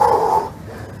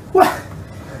wa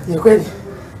kweli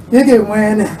yeke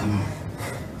mwene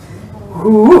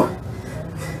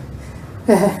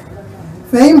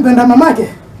mpenda mamake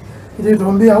ili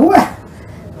tuambia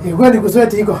kweli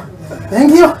kusweti iko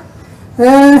thank you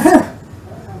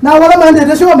na wala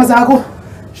maende show mazako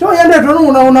show yende tonu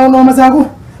una mazako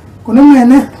kuna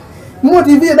mwene mo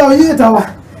TV dawo yitawa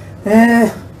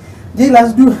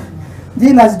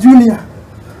Jilas Junior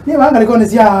ni wanga liko ni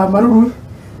sia maruru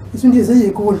isundi sasa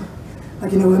yekula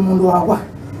lakini wewe mundu wakwa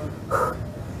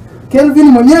Kelvin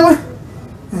mwenyewe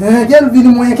Kelvin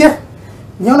mweke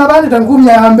niona bali tangumi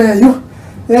ya ambeyo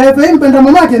pe mpenda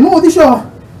mamake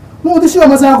nuudhisho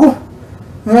masako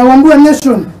wambua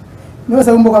nation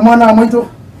niweza kumbuka mwana wa mwito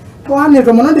wane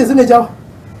to monande zine chao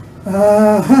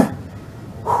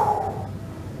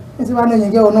ese bana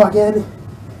nyenge ono akeli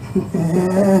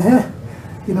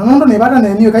ino nondo ne bata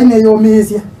ne niyo kaine yo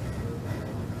mesia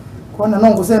kona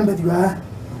nongo sembe diwa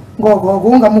ngoko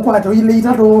kunga mukwato ile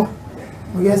itatu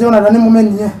mugeze ona tani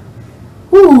mumenye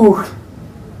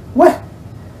we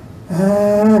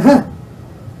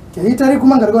keitari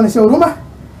kumanga gone showroom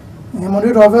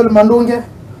mondo to avel mandunge.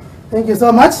 Thank you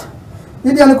so much.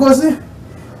 Idi anikosi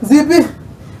zipi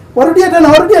warudia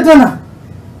tena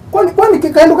kwani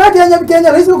kaenduka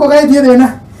Kenya rais uko kaidi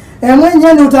tena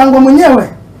mwenyewe utangwa mwenyewe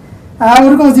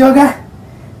uriko mzioga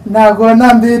na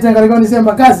gona mbite ngaliko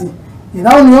nisemba kazi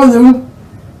ilao ni yoze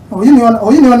oyini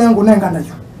ona ngunenga nayo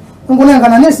ngunenga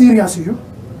na ne serious yo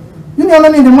yuni ona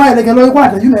ninde mwaelekelo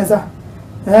ikwata yuneza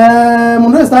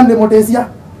mundu stand motesia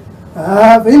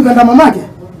veimpenda mamake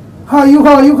how you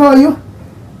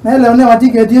na leo ne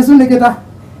watiketi Yesu nikita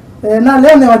na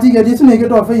leo ne watiketi Yesu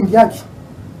nikita feimbi yake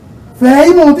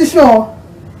fei mutisho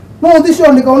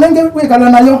nikaonenge wekala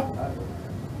nayo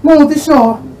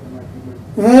mutisho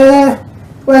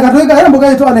weka toika era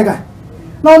mboga ito aleka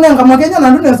na onenga makenya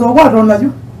na ndune so kwato nayo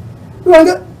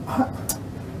wange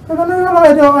kana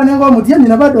yola ito anenga mutiani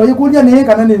na bado yikulia ne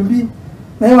kana nembi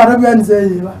na yo arabu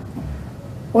yanzeyiba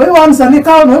oyo wansa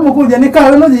nikao no mukulia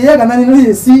nikao no yega na ni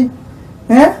yesi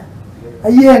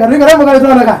aye kana era mboga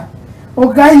ito aleka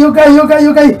okay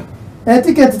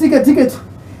ticket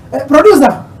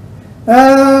producer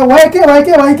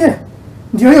waike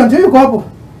ndio yuko hapo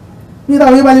nida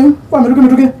wewe kwa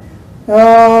mituke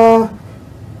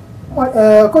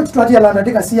coach tuatia landa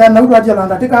tika sia na tuatia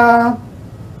landa tika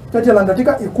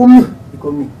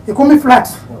 10 flat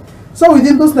so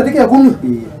within those tika 10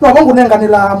 to abongo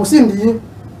nenganela musindi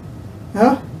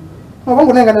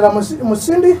abongo nenganela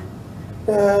musindi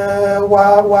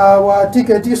wa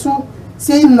ticket isu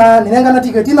sina ninenga na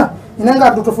ticket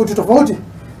inenga tofauti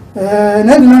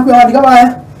nendi nakwe wadika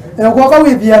baya kwa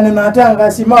kawithiane na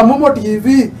tanga sima Mumo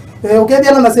TV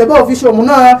ukethiana na Seba official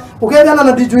muna ukethiana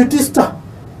na DJ Tista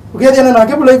ukethiana na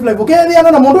Kebu Live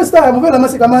ukethiana na Mondo Star muvela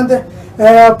masikamande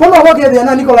polo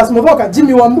wakethiana Nicholas Muvoka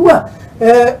Jimmy Wambua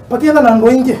paketha na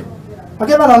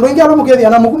ndoinge alo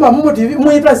mukethiana mukuma Mumo TV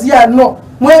muita siano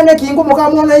mwene kingo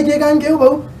mukamona ikikange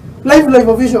ubo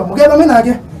live official muketha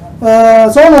menake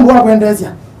so nombo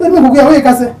akwendesia ndio kukuya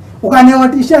wekase ukanewa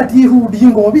t-shirt hudi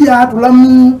ngobi ya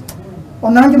tulamu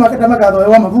onangi makata makado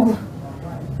wa mabugu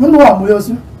mundu wa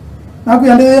muyosu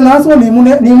nakuyande naso ni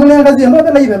munenga zio ndo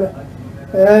tele ibele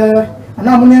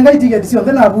ana munenga ticket sio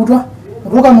tena abutwa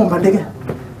kutoka mumbandeke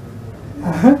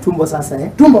tumbo sasa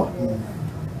tumbo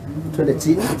twende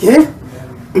chini okay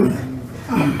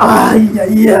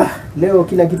yeah leo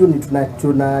kila kitu ni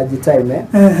tunajitime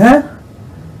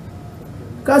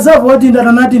kaza voti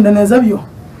ndananati zabio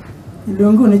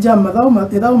ilungu ni jama madhao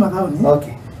ni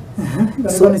okay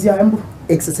so ni embu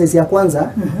exercise ya kwanza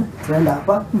tunaenda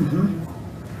hapa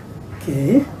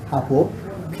okay hapo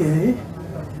okay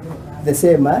the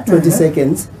same 20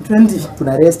 seconds 20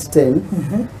 tuna rest 10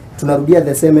 tunarudia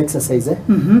the same exercise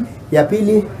ya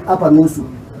pili hapa nusu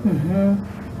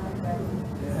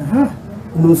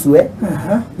nusu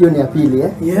hiyo ni ya pili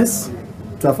yes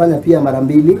tunafanya pia mara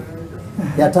mbili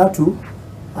ya tatu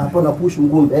hapo na push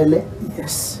mguu mbele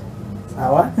yes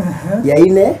sawa ya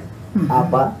ine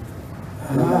hapa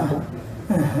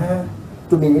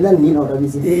tuminila nini na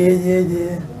utabizi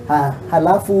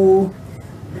halafu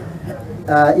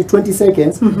 20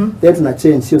 seconds then tuna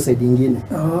change sio side nyingine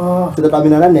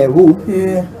tutatamina na huu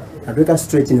atuweka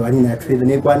straight ni wani na trade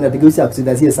ni kwa natigeusia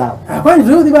kusidasie sawa kwani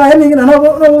tu diba hemi ngina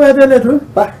no wetele tu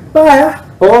baya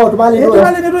tumali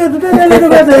ndio tutendele tu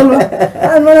katelo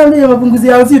ana mimi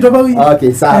mapunguzia uzito kwa wiki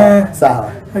okay sawa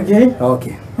okay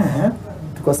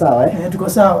tuko sawa tuko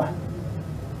sawa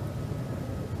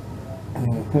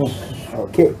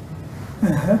okay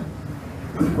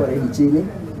kwa hii chini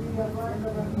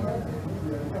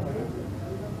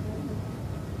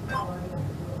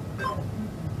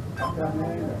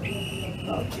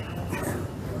okay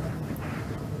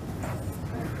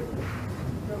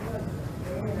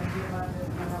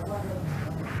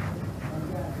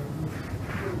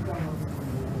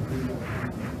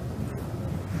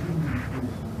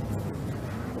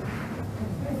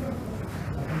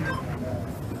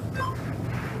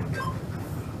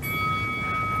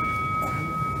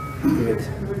good.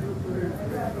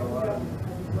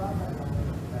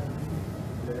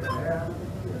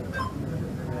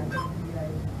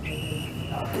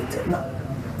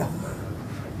 Okay,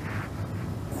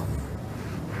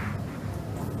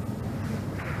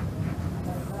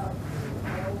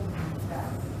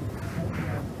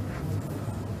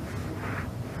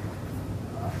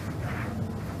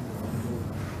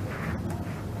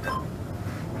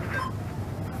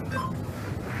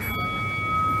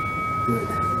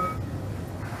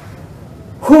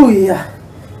 Huya.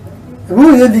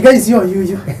 Huya diga isio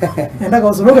yuyu. Enda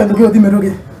kwa soroga ndugu odi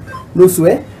meroge. Nusu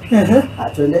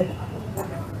Atwende.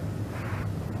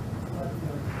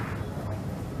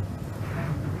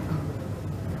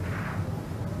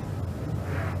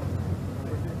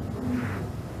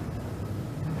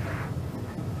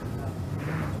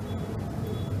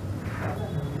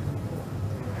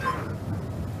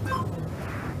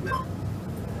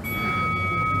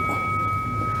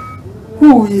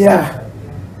 Yeah.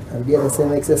 Rudia the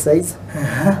same exercise.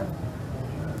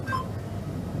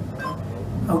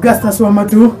 Augustus wa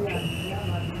matu.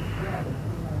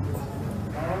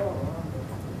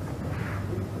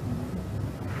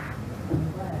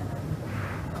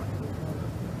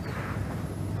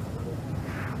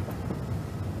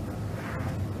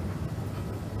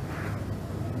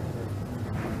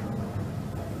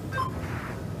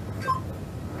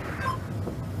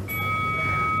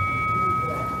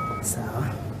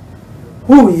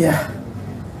 Oh yeah.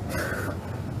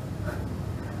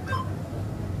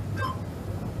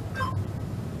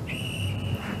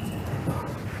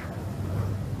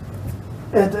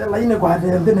 Laine kwa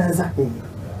ndeneza.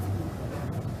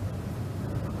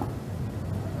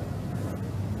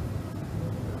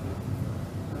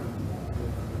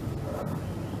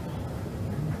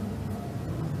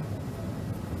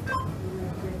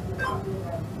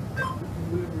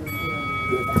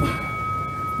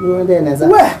 Ndeneza.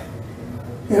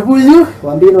 Ebuyu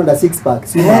wambie ndo 6 pack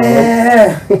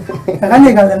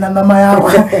akanye kale na mama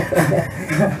yao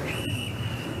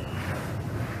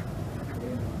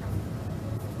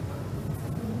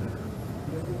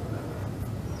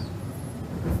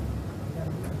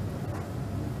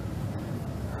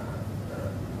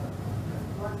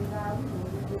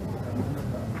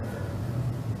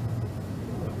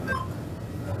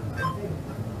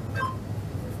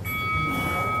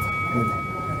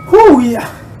yeah.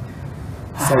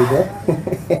 Saide.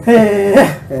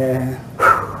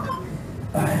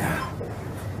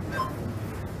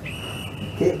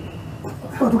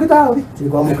 Tukita uli.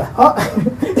 Chukua muka.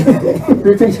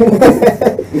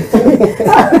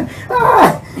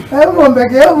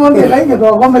 Ngombe lainge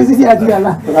kwa kwamba hizi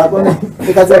hatiala. Tunakona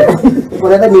ikaze.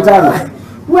 Ikoleta mitano.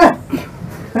 We.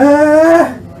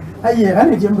 Aye,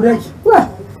 hani jembreki. We.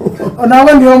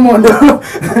 Onawa ndio mondo.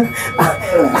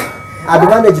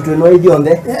 Advantage tu no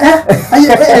idionde.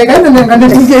 Kaenda niangane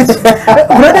tiketi.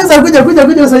 Unaweza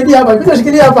kuja usaidia hapa. Kuja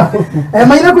shikilia hapa.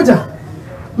 Maina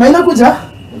kuja.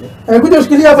 Kuja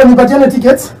ushikilia hapa nipatiane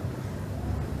tickets.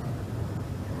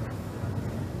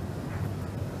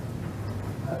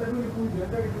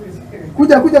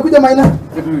 Kuja Maina.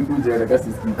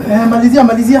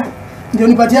 Malizia. Ndio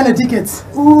nipatiane tickets.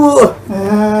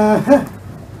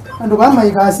 Ando kama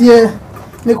ikasie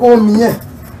niko mie.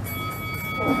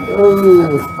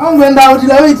 Angwenda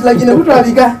utila wait lakini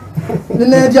kutwalika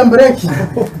nene jambreki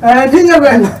dinga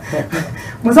kwenda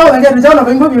musawa ngeke tujaona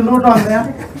kwa ngobi ndo twanza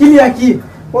kili yaki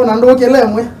ona ndo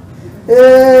kelemwe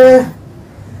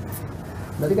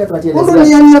Ndika tuachie ndo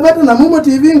ni bata na Mumo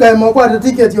TV ngaima kwa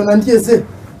ticket yona ndiese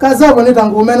kaza kwa neta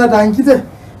ngomena tangite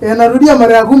narudia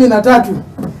mara ya 13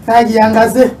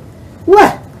 kajiangaze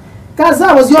we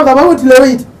kaza wazioka ba utila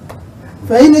wait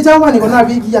faini chawa niko na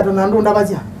viki ya tonando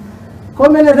ndabazia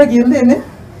komene tekindini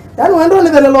yani wendo ni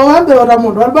velelo wambe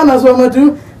watamundo albana so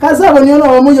matu kaza baniona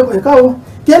wamoja kao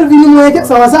Kelvin mweke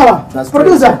sawa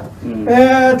producer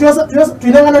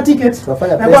tuinanga ticket na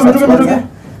kwa mtuke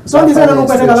so ndi sana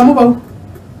nuko teka lamu ba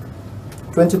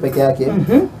 20 peke yake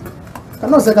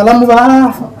kana se kalamu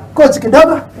ba coach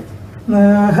kidogo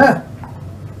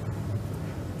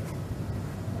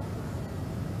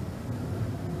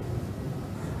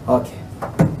okay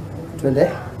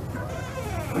twende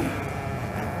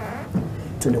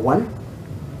 21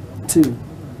 2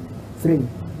 3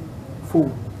 4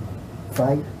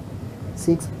 5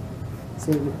 6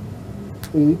 7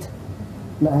 8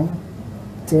 9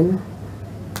 10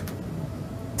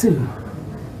 2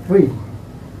 3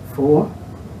 4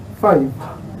 5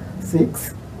 6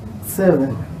 7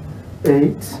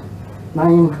 8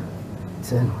 9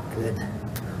 10 good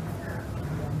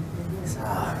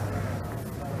sawa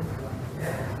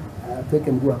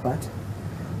tuweke mguu apart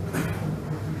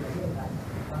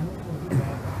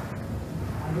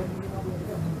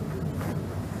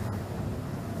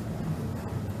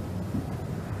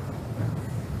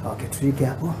okay tuweke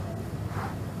hapo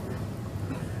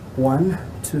 1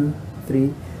 2 3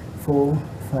 4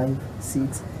 5 6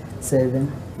 7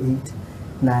 8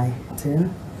 9 10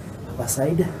 upper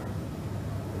side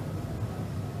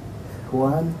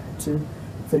 1 2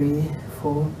 3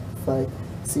 4 5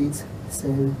 6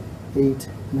 7 8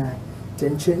 9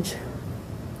 10 change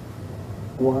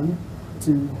 1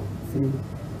 2 3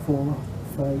 4,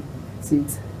 5,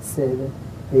 6, 7,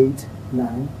 8,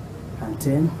 9 and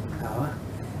 10. Sawa.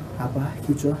 Hapa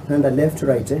kichwa naenda left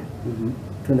right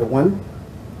Twende 1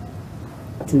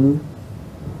 2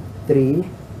 3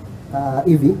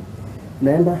 hivi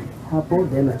naenda hapo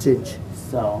then na change.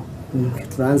 Sawa.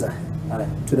 Tunaanza.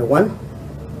 Twende 1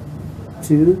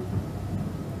 2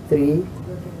 3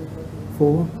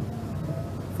 4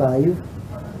 5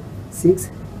 6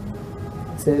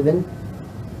 7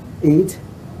 8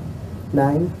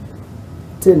 9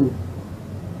 10.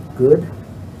 Good.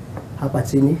 Hapa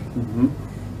chini.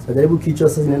 So jaribu kichwa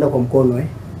sasa inaenda kwa mkono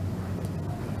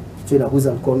Kichwa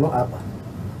inaguza mkono hapa.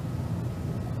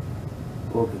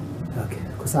 Okay.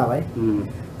 Kwa sawa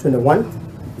Twende 1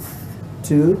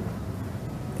 2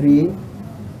 3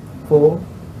 4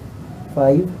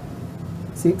 5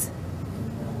 6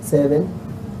 7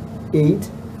 8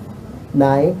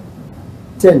 9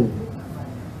 10.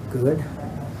 Good.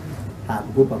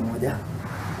 Mguu pamoja.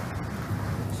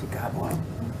 Shika hapo.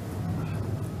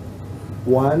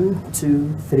 1 2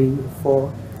 3 4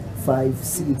 5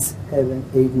 6 7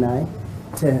 8 9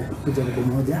 10. Kuja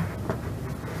mguu moja.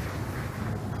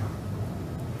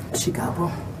 Shika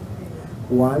hapo.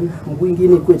 1 mguu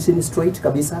mwingine ikuwe chini straight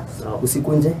kabisa.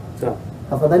 Usikunje. Sawa.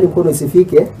 Afadhali mkono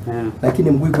isifike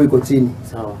lakini mguu iko chini.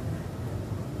 Sawa.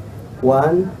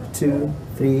 1 2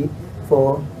 3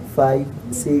 4 5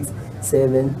 6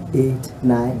 7 8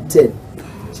 9 10.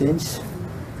 Change.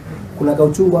 Kuna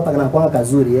kauchungu hapa kana kwa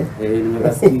kazuri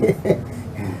Nimekasikia.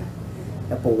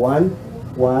 Hapo 1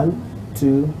 1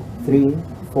 2 3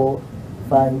 4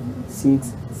 5 6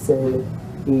 7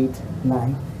 8 9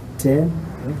 10.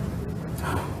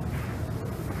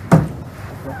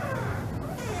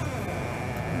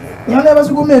 Nyale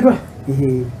basukumetwa.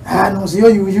 No siyo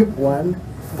yuyu. 1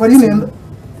 Kwa nini nenda?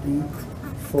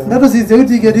 3 4 Ndato zize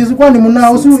utiketi hizo kwani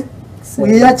mnao usu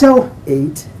uyachao 8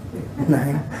 9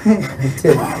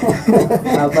 10.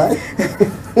 Hapa.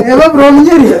 Eba bro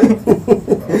mnyeri.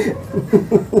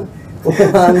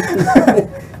 1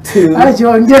 2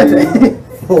 Acho ngete.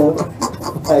 4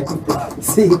 5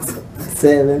 6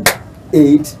 7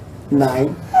 8 9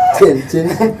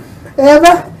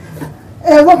 10.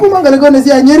 Eba kumangale kone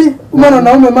sia nyeri kumana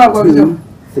na ume mako bijo.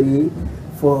 3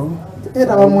 4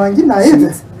 Eta wa mwangi na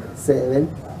ita 7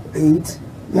 8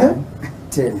 9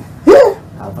 10.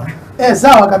 Hapa.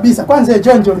 Sawa kabisa. Kwanza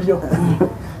jonjo bijo.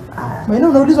 Maana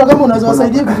unaulizwa kama unaweza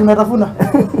wasaidia kitu unatafuna.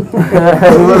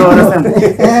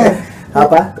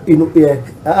 Hapa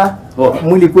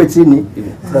mwili kwa chini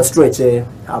na stretch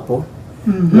hapo.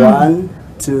 1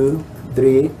 2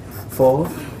 3 4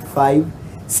 5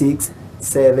 6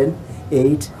 7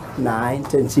 8 9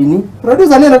 10 chini.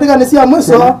 Producer nenda tika nisia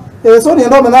mwiso. So ni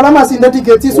ndo mnala masinda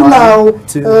tiketi sunao.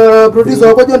 Producer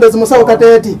wako jonde zimusao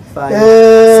kateti.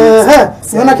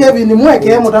 Niona Kevin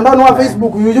mweke mtandao wa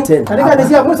Facebook yuju. Katika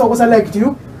nisia mwiso ko select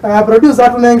you. Producer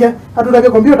atunenge atuleke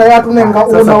computer ya atunenga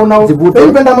una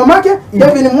penda mamake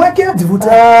Kevin mweke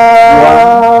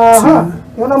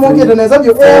niona mweke tunaweza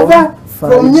byo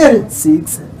from Nyeri 6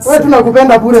 wewe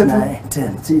tunakupenda bure tu 10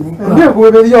 chini. ndio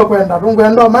kuwebelia kwenda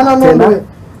tungwenda maana nondo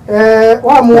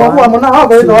wa muwa mwana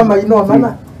hapo ile wa maino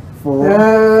maana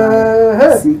 4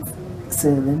 6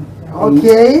 7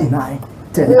 okay 9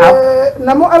 10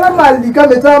 namo alama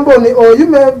likametambo ni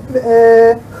oyume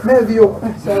mevio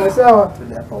sawa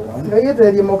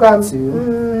ngayete mukambi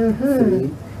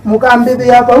mukambi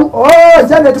hapa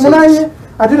Janet Munanye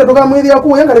atile toka mwili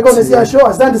yako yanga leko nesia show.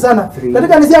 Asante sana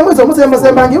katika nesia mwizo msema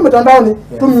sema ngi mtandaoni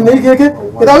tumine ikeke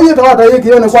ila hiyo tawata yake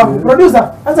yone kwa producer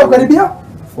anza kukaribia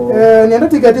nienda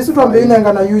tiketi situ ambe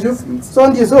inenga na yuju so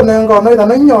ndiye so nenga no ida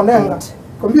no nyonenga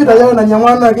computer yao na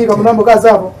nyamwana yake kama mambo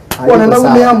kaza hapo kwa na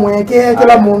umea mweke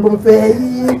kila mundu mpei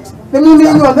ni mundu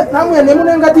nyonde na mwene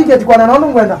munenga tiketi kwa na nono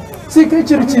ngwenda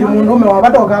sikichirichiri mundu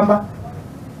umewabata gamba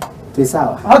tu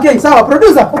sawa. Okay sawa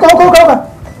producer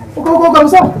uka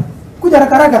msao kuja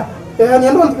rakaraka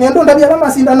niendo ndabia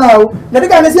kama sinda nao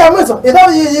ndika nesia mweso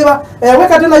edao yiba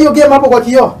weka tena hiyo game hapo kwa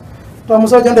kio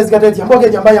twamuso jonde zikateti amboge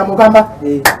jamba ya mukamba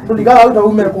ndikala uta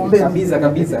ume kumbe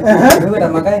kabisa wewe na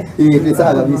makai ni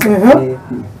sawa kabisa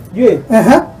yeye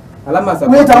alama za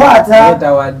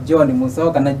weta wa John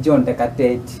Musoka na John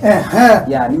Tekateti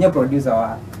ya ninyo producer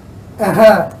wa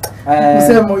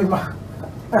msemo ima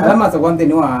alama za kwanza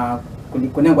ni wa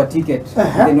kulikonengwa ticket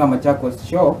ni wa Machakos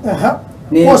show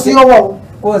ni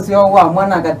sio wa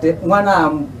mwana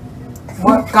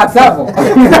katavo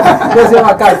sio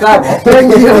wa katavo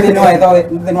thank you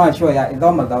ni wa show ya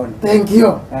idoma daoni thank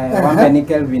you wambe ni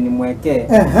Kelvin mweke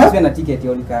sio na ticket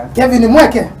yolika Kevin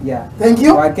mweke yeah thank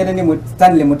you wa kene ni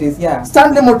Stanley Mutesia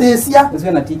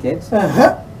sio na ticket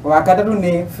wakatatu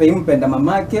ni Fei mpenda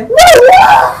mamake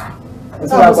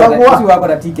usi wako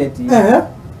na tiketi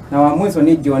na wa mwisho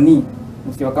ni Johnny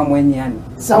Musyoka mwenye yani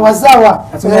sawa sawa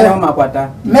asumena makwata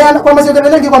mena kwa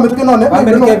masiokelelenge kwa mituki none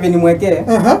kwamba Kevin mweke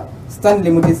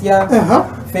Stanley Mutisia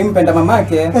Fei mpenda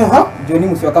mamake Johnny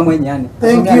Musyoka mwenye yani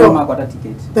asumena makwata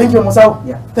tiketi. Thank you Musau.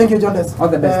 Yeah. Thank you Jondes. All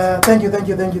the best. Thank you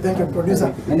producer.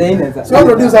 So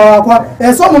producer wakwa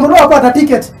so mundu wakwa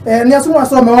ticket ni asumwa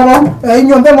some wala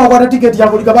inyonde mwa kwa ticket ya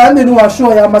kulika bande ni wa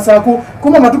show ya masaku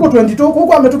kuma matuko 22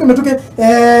 kuko ametuke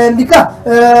lika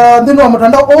ndino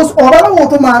mutandao orala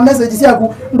wotuma message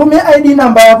yaku ndumie ID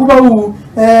number yaku ba u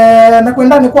na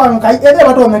kwenda ni kwa ngai ede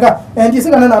batomeka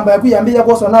ndisika na namba yaku yambia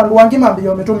kwa sona ndu wangi mambi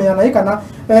yo metumia na ikana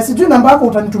sijui namba yako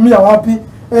utanitumia wapi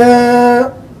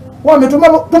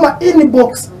wametuma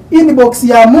inbox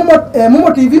ya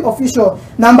Mumo TV official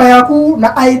namba yaku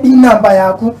na ID namba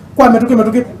yaku kwa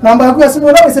metuke namba yaku ya simu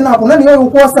wewe sina kuna ni wewe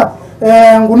ukosa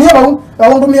ngunia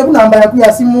au ndumia ku namba yaku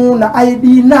ya simu na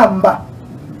ID namba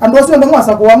ando sio ndo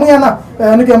mwasa kwa mwana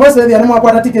nikembosa hivi anamwa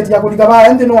kwa ticket ya kulikaba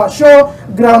ende no show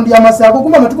ground ya Masako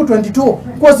kuma metuko 22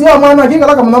 kwa sio mwana kinga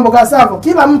laka mnambo ka savo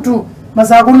kila mtu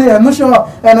Masakuni ya mwisho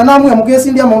na namu ya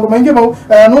mugesi ndia mundu maingi bau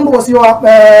nundu osio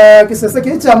kisese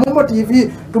kicha Mumo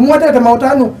TV tumwatete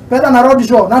mautanu peda na road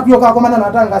show na kuyoka komana na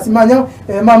tanga simanya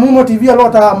Mumo TV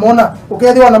alota mona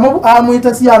ukethiwa na mabu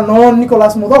amwita cia no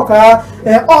Nicholas Muthoka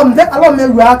on the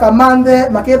alome wa kamande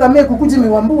maketha mekukuji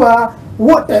miwambua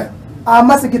wote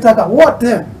amasikitaka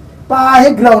wote pa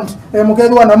ground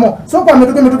mukethiwa namo so kwa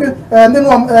metuke ndinu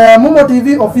Mumo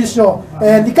TV official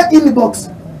lika inbox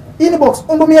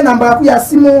undumia namba yaku ya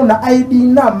simu na ID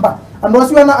number ando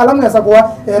wasiwa na alamu ya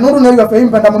sakwa nundu na yuwa Fei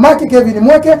mpenda mamake Kevin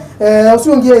mweke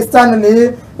usiungie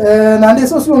Stanley na ndiye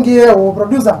usiungie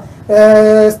producer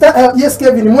yes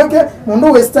Kevin mweke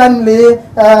mundu we Stanley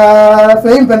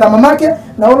Fei mpenda mamake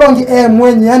na ulongi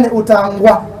mwenye yani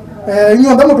utangwa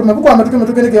nyo ndamo tumekuwa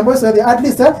ametuke nikembo so at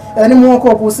least ni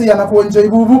muoko kusia na kuenjoy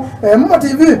bubu Mumo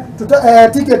TV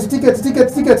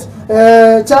ticket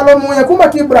chalo moya kuma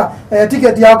kibra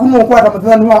ticket ya kuno kwa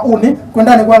tamadhani wa uni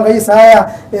kwendani kwa ngai saya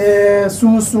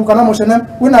susu kana moshene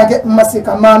winage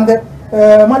masika mande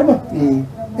mwalimu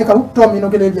eka utomi no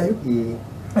gelelia yo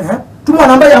tuma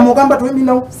namba ya mugamba twembi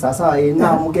nao sasa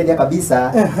na mugelia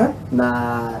kabisa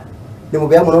na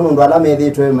nimubea munono ndo alama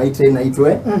yetwe maitrain na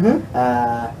itwe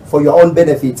for your own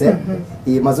benefit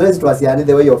mazoezi tuasiane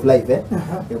the way of life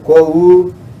kwa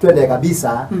u twende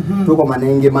kabisa tuko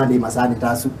manenge mandi masani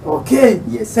tasu okay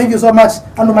yes thank you so much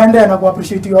ando maende na ku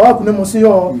appreciate you wako ni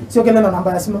musio sio kile na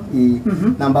namba ya simu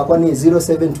namba kwa ni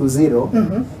 0720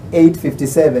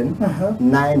 857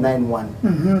 991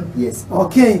 yes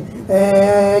okay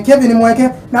Kevin mweke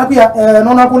na pia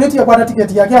naona kuletia kwa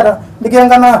ticket yake ara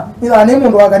ndikengana ila ni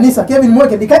mundu wa kanisa Kevin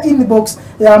mweke dika inbox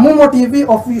ya Mumo TV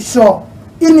official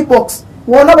inbox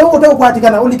wona ba uko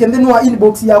kwatikana ulikendenwa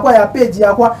inbox yakwa ya page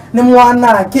yakwa ni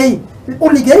mwana ke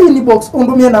ulige inbox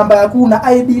undumie namba yaku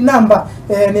na ID number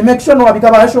ni make sure no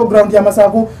abikaba show ground ya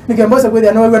Masaku nikembose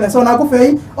kweli no wewe so na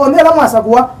kufei onela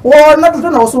Masaku wona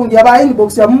tutana usungia ba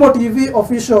inbox ya Mumo TV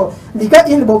official liga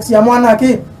inbox ya mwana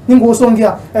ke ningu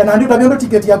usungia na ndio tabiondo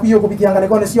ticket yaku hiyo kubikianga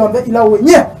lekone siombe ila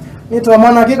wenye ito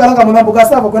mwana ke kalanga mnambo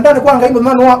gasavo kwendani kwanga ingo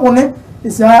mwana wa une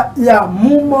isa ya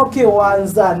Mumo ke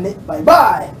wanzane bye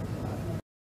bye.